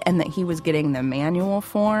issued, and that he was getting the manual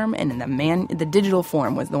form, and the digital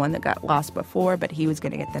form was the one that got lost before, but he was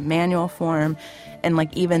going to get the manual form. And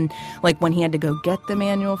even when he had to go get the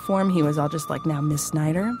manual form, he was all just like, now, Miss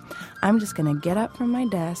Snyder, I'm just going to get up from my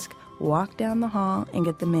desk, walk down the hall, and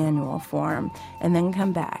get the manual form, and then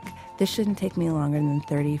come back. This shouldn't take me longer than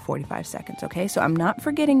 30, 45 seconds, okay? So I'm not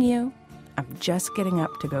forgetting you. I'm just getting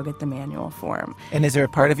up to go get the manual form. And is there a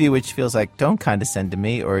part of you which feels like, don't condescend to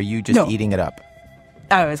me, or are you just eating it up?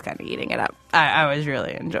 I was kind of eating it up. I was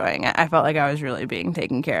really enjoying it. I felt like I was really being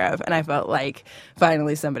taken care of, and I felt like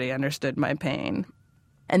finally somebody understood my pain.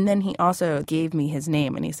 And then he also gave me his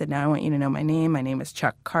name, and he said, now I want you to know my name. My name is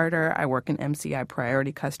Chuck Carter. I work in MCI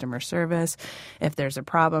Priority Customer Service. If there's a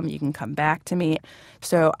problem, you can come back to me.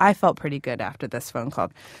 So I felt pretty good after this phone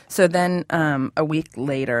call. So then a week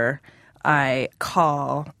later, I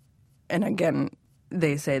call, and again,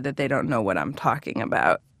 they say that they don't know what I'm talking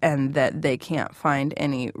about and that they can't find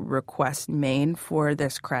any request made for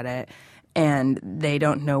this credit, and they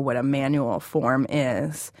don't know what a manual form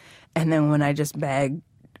is. And then when I just begged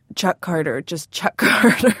Chuck Carter,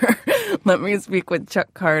 let me speak with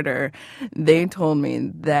Chuck Carter, they told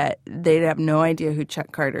me that they'd have no idea who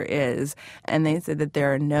Chuck Carter is, and they said that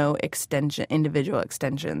there are no individual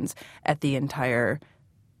extensions at the entire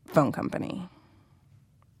phone company.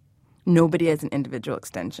 Nobody has an individual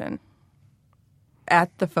extension at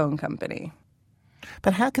the phone company.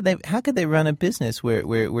 But how could they run a business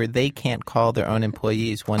where they can't call their own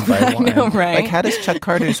employees one by one? I know, right? Like, how does Chuck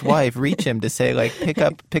Carter's wife reach him to say, like, pick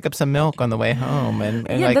up some milk on the way home? And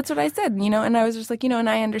yeah, that's what I said, and I was just like, and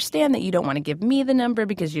I understand that you don't want to give me the number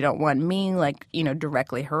because you don't want me,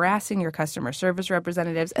 directly harassing your customer service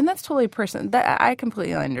representatives, and that's totally personal. I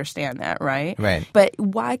completely understand that, right? Right. But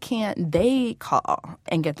why can't they call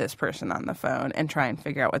and get this person on the phone and try and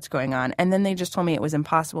figure out what's going on? And then they just told me it was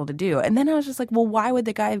impossible to do. And then I was just like, well, why would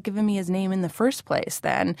the guy have given me his name in the first place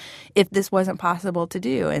then if this wasn't possible to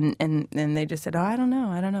do? And they just said, I don't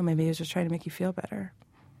know. Maybe he was just trying to make you feel better.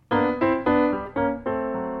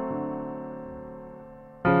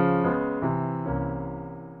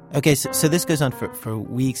 Okay, so this goes on for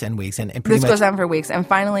weeks and weeks. And pretty this much goes on for weeks. And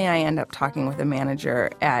finally I end up talking with a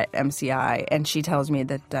manager at MCI, and she tells me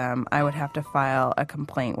that I would have to file a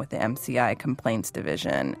complaint with the MCI Complaints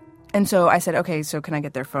Division. And so I said, okay, so can I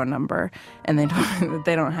get their phone number? And they told me that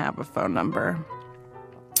they don't have a phone number.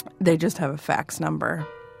 They just have a fax number.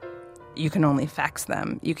 You can only fax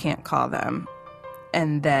them. You can't call them.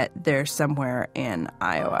 And that they're somewhere in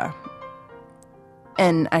Iowa.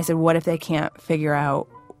 And I said, what if they can't figure out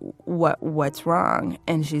what's wrong?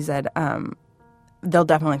 And she said, they'll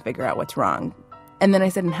definitely figure out what's wrong. And then I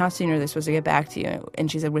said, and how soon are they supposed to get back to you? And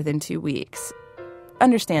she said, within 2 weeks.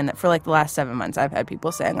 Understand that for the last 7 months, I've had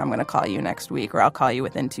people saying, I'm going to call you next week, or I'll call you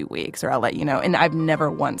within 2 weeks, or I'll let you know. And I've never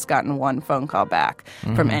once gotten one phone call back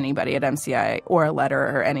from anybody at MCI, or a letter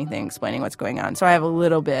or anything explaining what's going on. So I have a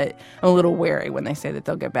little wary when they say that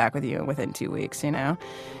they'll get back with you within 2 weeks,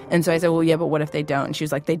 And so I said, well, yeah, but what if they don't? And she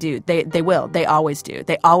was like, they do. They will. They always do.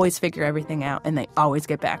 They always figure everything out, and they always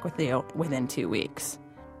get back with you within 2 weeks.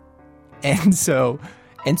 And so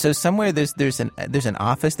somewhere there's an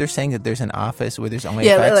office. They're saying that there's an office where there's only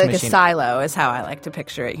a fax machine. A silo is how I like to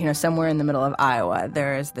picture it. Somewhere in the middle of Iowa,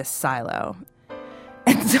 there is this silo.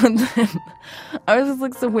 And so then I was just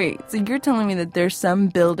like, so wait, so you're telling me that there's some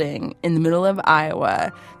building in the middle of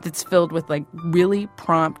Iowa that's filled with really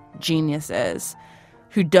prompt geniuses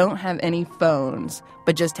who don't have any phones,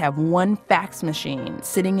 but just have one fax machine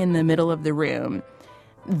sitting in the middle of the room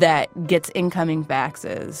that gets incoming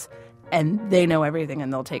faxes, and they know everything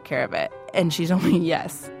and they'll take care of it. And she told me,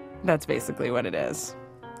 yes, that's basically what it is.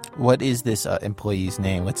 What is this employee's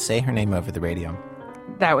name? Let's say her name over the radio.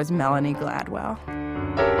 That was Melanie Gladwell.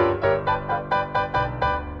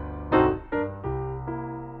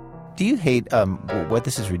 Do you hate what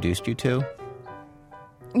this has reduced you to?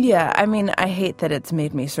 Yeah, I hate that it's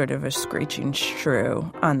made me sort of a screeching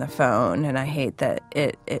shrew on the phone, and I hate that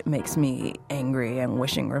it makes me angry and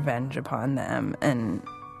wishing revenge upon them. And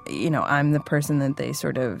I'm the person that they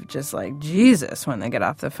sort of just like, Jesus, when they get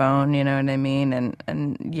off the phone, you know what I mean?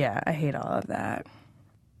 And yeah, I hate all of that.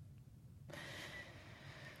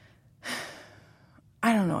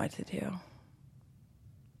 I don't know what to do.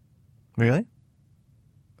 Really?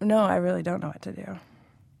 No, I really don't know what to do.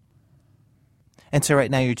 And so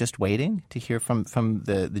right now you're just waiting to hear from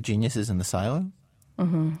the geniuses in the silo?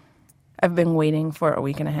 Mm-hmm. I've been waiting for a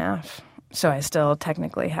week and a half. So I still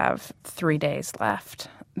technically have 3 days left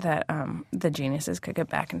that the geniuses could get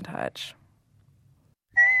back in touch.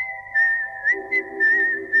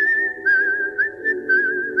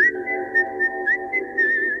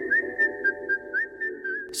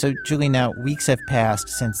 So, Julie, now weeks have passed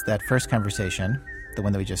since that first conversation, the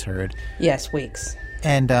one that we just heard. Yes, weeks.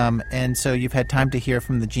 And so you've had time to hear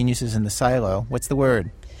from the geniuses in the silo. What's the word?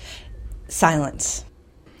 Silence.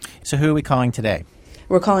 So who are we calling today?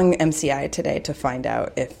 We're calling MCI today to find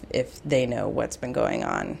out if they know what's been going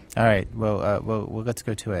on. All right. Well, let's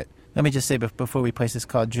go to it. Let me just say before we place this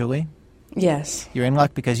call, Julie. Yes. You're in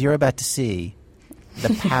luck because you're about to see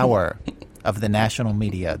the power of the national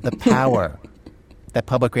media, the power that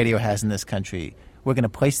public radio has in this country. We're going to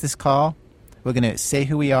place this call. We're going to say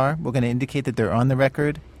who we are. We're going to indicate that they're on the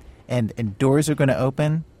record, and doors are going to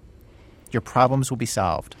open. Your problems will be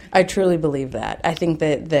solved. I truly believe that. I think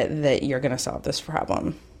that you're going to solve this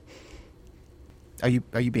problem. Are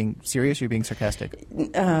you being serious or are you being sarcastic?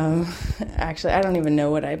 Actually, I don't even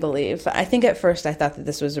know what I believe. I think at first I thought that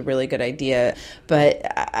this was a really good idea, but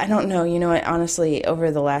I don't know. You know what? Honestly,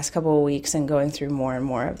 over the last couple of weeks and going through more and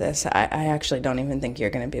more of this, I actually don't even think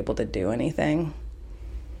you're going to be able to do anything.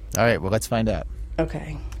 All right, well, let's find out.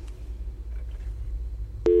 Okay.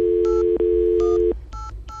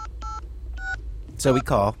 So we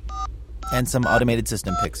call, and some automated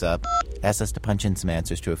system picks up, asks us to punch in some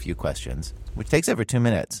answers to a few questions, which takes over 2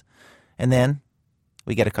 minutes. And then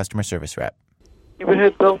we get a customer service rep.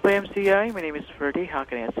 Neighborhood built by MCI. My name is Ferdy. How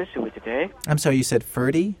can I assist you with today? I'm sorry, you said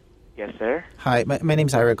Ferdy? Yes, sir. Hi, my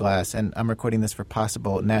name's Ira Glass, and I'm recording this for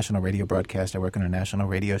possible national radio broadcast. I work on a national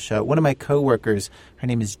radio show. One of my coworkers, her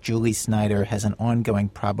name is Julie Snyder, has an ongoing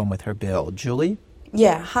problem with her bill. Julie?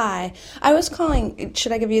 Yeah, hi. I was calling.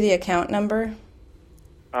 Should I give you the account number?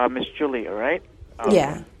 Miss Julie, all right?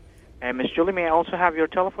 Yeah. And Miss Julie, may I also have your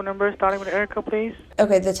telephone number starting with Erica, please?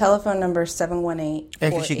 Okay, the telephone number is 718.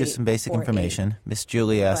 After she gives some basic information, Miss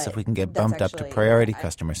Julie asks if we can get bumped up to priority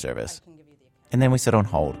customer service. And then we sit on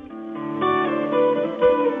hold.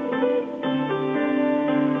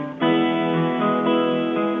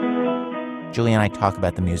 Julie and I talk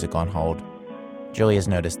about the music on hold. Julie has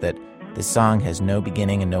noticed that this song has no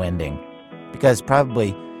beginning and no ending. Because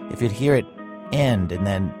probably if you'd hear it end and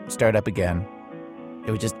then start up again,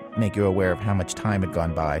 it would just make you aware of how much time had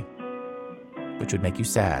gone by, which would make you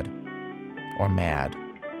sad or mad.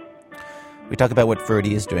 We talk about what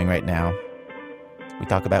Ferdy is doing right now. We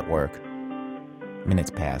talk about work.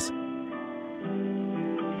 Minutes pass.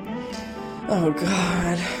 Oh,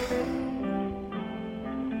 God.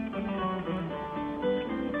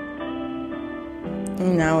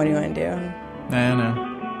 Now what do you want to do? I don't know.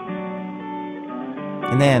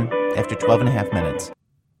 And then, after 12 and a half minutes.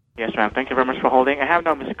 Yes, ma'am. Thank you very much for holding. I have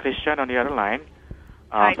now Miss Christian on the other line.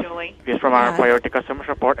 Hi, Julie. Yes, from our priority customer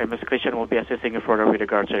support, and Miss Christian will be assisting you further with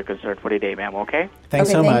regards to your concern for the day, ma'am, okay? Thanks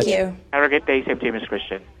so much. Thank you. Have a good day. Same to you, Miss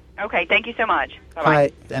Christian. Okay, thank you so much. Bye-bye.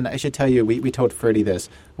 Hi, and I should tell you, we told Ferdy this.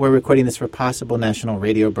 We're recording this for possible national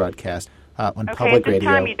radio broadcast on public at this radio.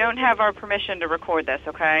 time you don't have our permission to record this,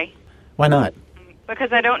 okay? Why not?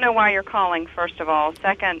 Because I don't know why you're calling, first of all.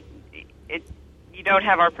 Second, you don't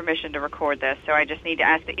have our permission to record this, so I just need to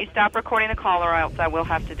ask that you stop recording the call or else I will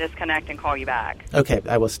have to disconnect and call you back. Okay,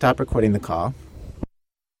 I will stop recording the call.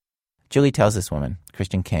 Julie tells this woman,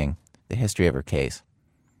 Christian King, the history of her case.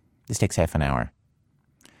 This takes half an hour.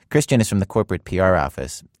 Christian is from the corporate PR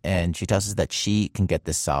office, and she tells us that she can get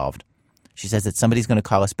this solved. She says that somebody's going to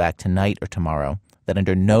call us back tonight or tomorrow, that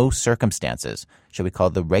under no circumstances should we call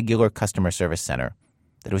the regular customer service center,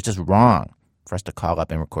 that it was just wrong for us to call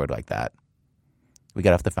up and record like that. We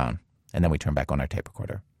get off the phone, and then we turn back on our tape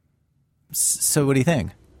recorder. So what do you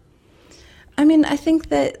think? I mean, I think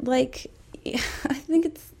that,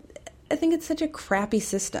 I think it's such a crappy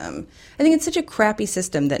system. I think it's such a crappy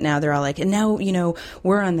system that now they're all like, and now,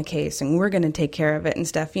 we're on the case and we're going to take care of it and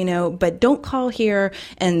stuff, but don't call here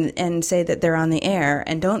and say that they're on the air,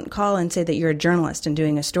 and don't call and say that you're a journalist and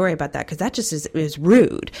doing a story about that, because that just is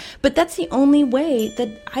rude. But that's the only way that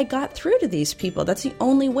I got through to these people. That's the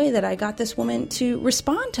only way that I got this woman to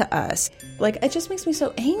respond to us. It just makes me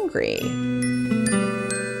so angry.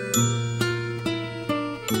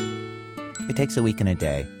 It takes a week and a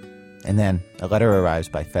day. And then a letter arrives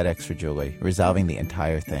by FedEx for Julie, resolving the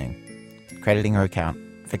entire thing. Crediting her account,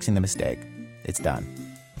 fixing the mistake. It's done.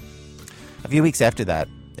 A few weeks after that,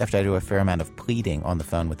 after I do a fair amount of pleading on the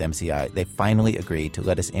phone with MCI, they finally agreed to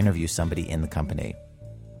let us interview somebody in the company.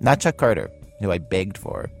 Not Chuck Carter, who I begged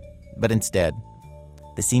for, but instead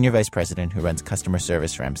the senior vice president who runs customer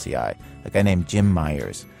service for MCI, a guy named Jim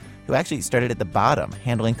Myers, who actually started at the bottom,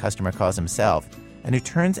 handling customer calls himself, and who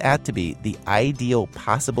turns out to be the ideal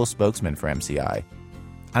possible spokesman for MCI.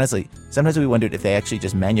 Honestly, sometimes we wondered if they actually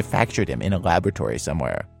just manufactured him in a laboratory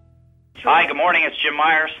somewhere. Hi, good morning. It's Jim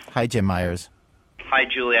Myers. Hi, Jim Myers. Hi,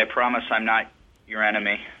 Julie. I promise I'm not your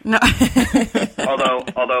enemy. No.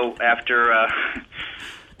 although after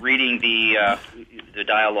reading the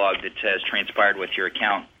dialogue that has transpired with your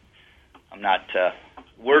account, I'm not.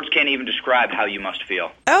 Words can't even describe how you must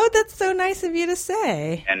feel. Oh, that's so nice of you to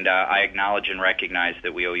say. And I acknowledge and recognize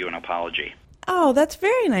that we owe you an apology. Oh, that's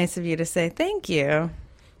very nice of you to say. Thank you.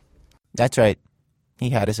 That's right.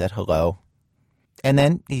 He had us at hello. And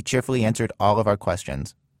then he cheerfully answered all of our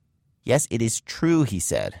questions. Yes, it is true, he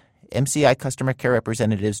said. MCI customer care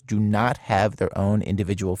representatives do not have their own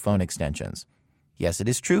individual phone extensions. Yes, it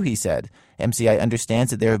is true, he said. MCI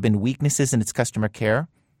understands that there have been weaknesses in its customer care,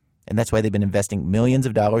 and that's why they've been investing millions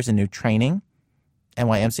of dollars in new training, and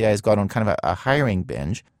why MCI has gone on kind of a hiring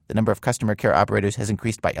binge. The number of customer care operators has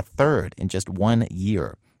increased by a third in just 1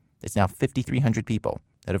 year. It's now 5,300 people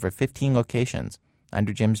at over 15 locations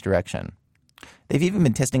under Jim's direction. They've even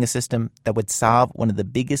been testing a system that would solve one of the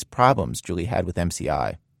biggest problems Julie had with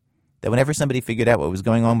MCI, that whenever somebody figured out what was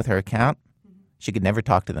going on with her account, she could never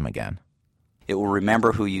talk to them again. It will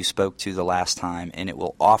remember who you spoke to the last time, and it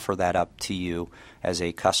will offer that up to you as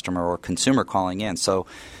a customer or consumer calling in. So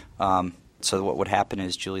what would happen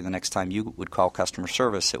is, Julie, the next time you would call customer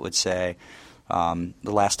service, it would say, the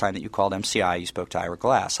last time that you called MCI, you spoke to Ira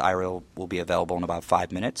Glass. Ira will be available in about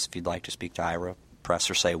 5 minutes. If you'd like to speak to Ira,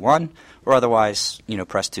 press or say 1, or otherwise,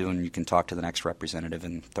 press 2, and you can talk to the next representative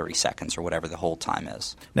in 30 seconds or whatever the hold time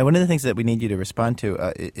is. Now, one of the things that we need you to respond to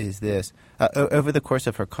is this. Over the course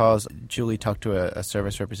of her calls, Julie talked to a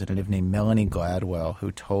service representative named Melanie Gladwell,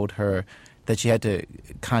 who told her that she had to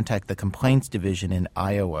contact the complaints division in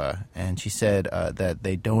Iowa, and she said that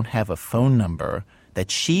they don't have a phone number,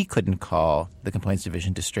 that she couldn't call the complaints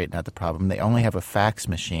division to straighten out the problem. They only have a fax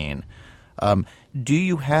machine. Do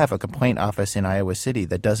you have a complaint office in Iowa City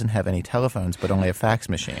that doesn't have any telephones but only a fax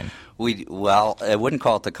machine? Well, I wouldn't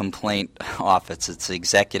call it the complaint office. It's the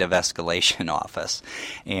executive escalation office,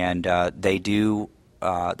 and they do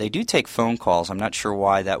take phone calls. I'm not sure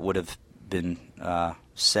why that would have been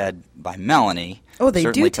said by Melanie. Oh, they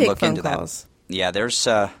Certainly do take look phone into calls. That. Yeah, there's.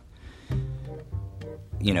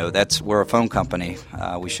 We're a phone company.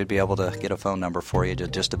 We should be able to get a phone number for you to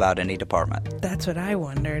just about any department. That's what I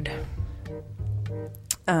wondered.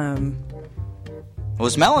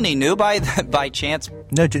 Was Melanie new by chance?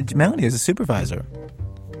 No, Melanie is a supervisor.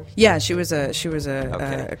 Yeah, she was a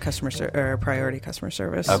customer or a priority customer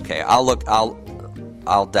service. Okay,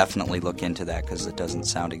 I'll definitely look into that because it doesn't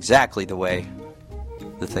sound exactly the way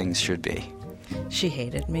the things should be. She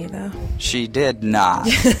hated me, though. She did not.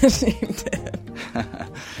 She did.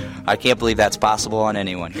 I can't believe that's possible on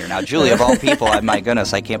anyone here. Now, Julie, of all people, my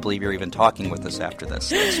goodness, I can't believe you're even talking with us after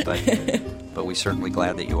this. But we're certainly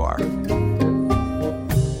glad that you are.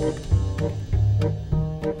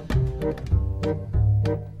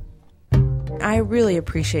 I really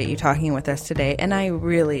appreciate you talking with us today, and I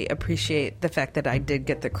really appreciate the fact that I did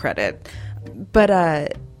get the credit. But I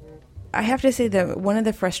have to say that one of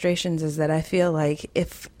the frustrations is that I feel like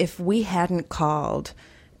if we hadn't called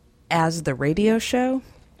as the radio show,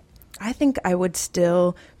 I think I would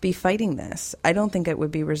still be fighting this. I don't think it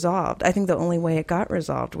would be resolved. I think the only way it got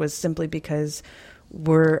resolved was simply because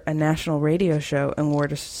we're a national radio show and we're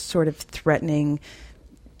just sort of threatening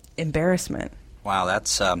embarrassment. Wow,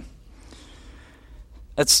 that's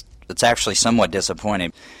actually somewhat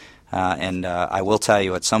disappointing. And I will tell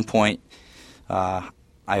you, at some point, I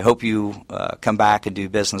hope you come back and do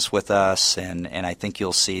business with us, and I think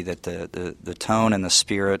you'll see that the tone and the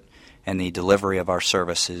spirit and the delivery of our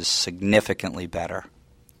service is significantly better.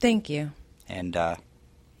 Thank you. And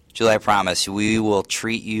Julie, I promise we will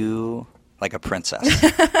treat you like a princess.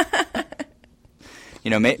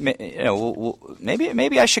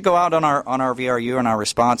 Maybe I should go out on our VRU and our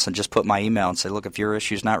response and just put my email and say, look, if your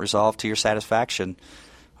issue's not resolved to your satisfaction,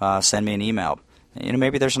 send me an email.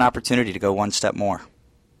 Maybe there's an opportunity to go one step more.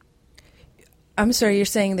 I'm sorry, you're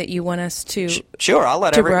saying that you want us to sure, I'll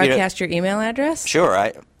let to broadcast your email address?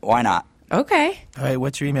 Sure, why not? Okay. All right,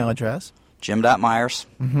 what's your email address? Jim.Myers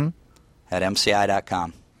at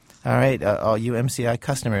MCI.com. All right, all you MCI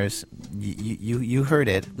customers, you heard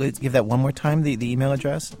it. Let's give that one more time, the email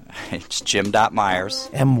address. It's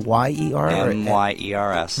jim.myers. M-Y-E-R?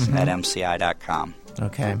 M-Y-E-R-S at mci.com.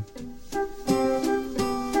 Okay.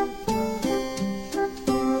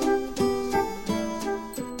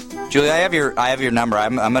 Julie, I have your number.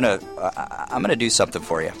 I'm gonna do something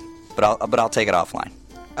for you, but I'll take it offline.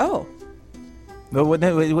 Oh.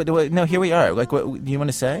 No, here we are. Like, what do you want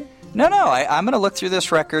to say? No. I'm going to look through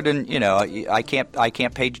this record, and I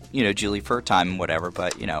can't pay Julie for her time and whatever.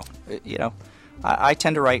 But I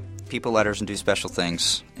tend to write people letters and do special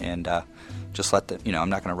things, and just let I'm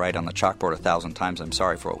not going to write on the chalkboard 1,000 times. I'm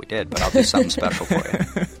sorry for what we did, but I'll do something special for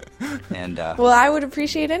you. And well, I would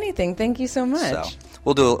appreciate anything. Thank you so much. So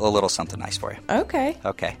we'll do a little something nice for you. Okay.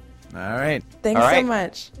 All right. Thanks so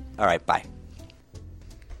much. All right. Bye.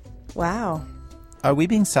 Wow. Are we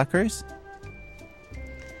being suckers?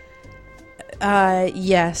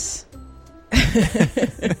 Yes.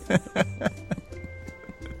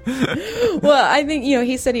 Well, I think,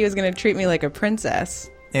 he said he was going to treat me like a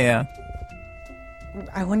princess. Yeah.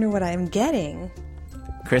 I wonder what I'm getting.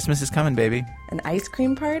 Christmas is coming, baby. An ice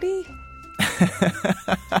cream party?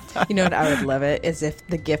 You know what I would love it is if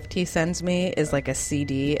the gift he sends me is like a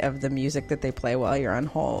CD of the music that they play while you're on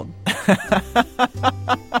hold.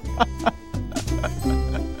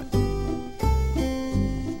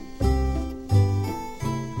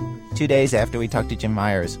 2 days after we talked to Jim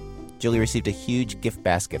Myers, Julie received a huge gift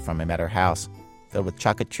basket from him at her house, filled with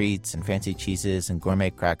chocolate treats and fancy cheeses and gourmet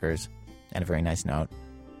crackers, and a very nice note.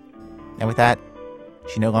 And with that,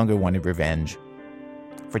 she no longer wanted revenge.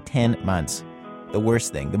 For 10 months, the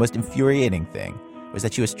worst thing, the most infuriating thing, was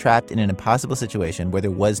that she was trapped in an impossible situation where there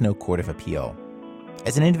was no court of appeal.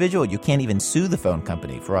 As an individual, you can't even sue the phone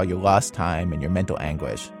company for all your lost time and your mental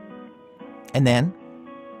anguish. And then,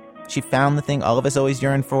 she found the thing all of us always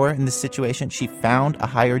yearn for in this situation. She found a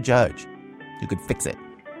higher judge who could fix it.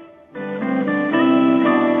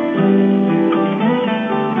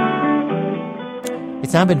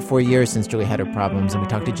 It's now been 4 years since Julie had her problems, and we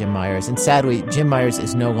talked to Jim Myers. And sadly, Jim Myers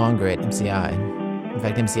is no longer at MCI. In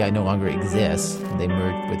fact, MCI no longer exists. They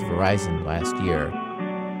merged with Verizon last year.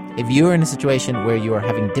 If you are in a situation where you are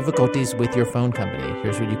having difficulties with your phone company,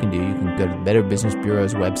 here's what you can do. You can go to the Better Business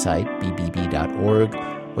Bureau's website, bbb.org,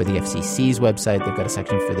 or the FCC's website. They've got a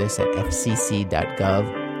section for this at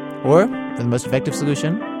fcc.gov. Or, for the most effective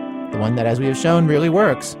solution, the one that, as we have shown, really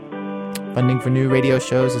works. Funding for new radio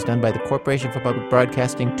shows is done by the Corporation for Public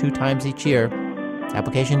Broadcasting 2 times each year.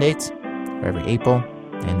 Application dates are every April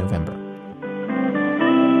and November.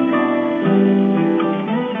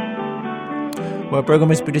 Well, our program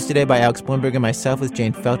was produced today by Alex Bloomberg and myself with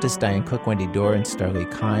Jane Feltus, Diane Cook, Wendy Dorr, and Starlee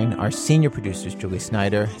Kine. Our senior producers, Julie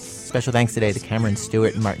Snyder. Special thanks today to Cameron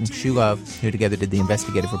Stewart and Martin Shulov, who together did the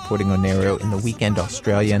investigative reporting on Nero in the Weekend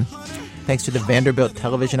Australian. Thanks to the Vanderbilt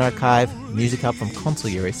Television Archive. Music help from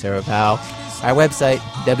Consigliere Sarah Val. Our website,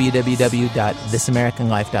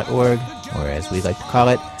 www.thisamericanlife.org, or as we like to call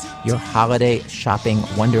it, your holiday shopping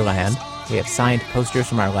wonderland. We have signed posters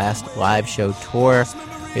from our last live show tour.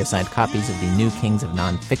 We have signed copies of the New Kings of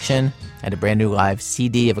Nonfiction and a brand new live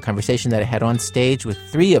CD of a conversation that I had on stage with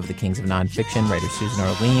 3 of the Kings of Nonfiction, writers Susan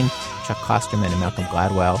Orlean, Chuck Kosterman, and Malcolm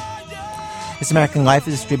Gladwell. This American Life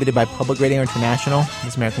is distributed by Public Radio International.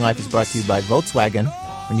 This American Life is brought to you by Volkswagen.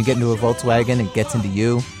 When you get into a Volkswagen, it gets into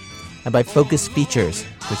you. And by Focus Features,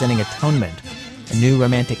 presenting Atonement, a new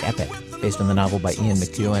romantic epic based on the novel by Ian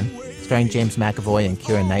McEwan, starring James McAvoy and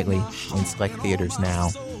Keira Knightley, in select theaters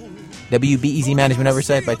now. WBEZ Management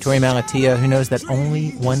Oversight by Tori Malatia, who knows that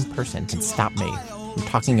only one person can stop me from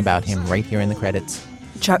talking about him right here in the credits.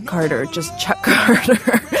 Chuck Carter, just Chuck Carter.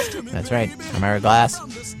 That's right. I'm Ira Glass.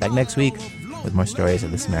 Back next week with more stories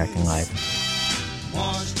of This American Life.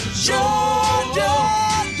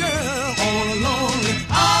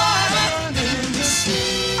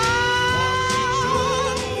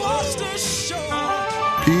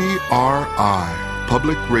 PRI,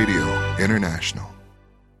 Public Radio International.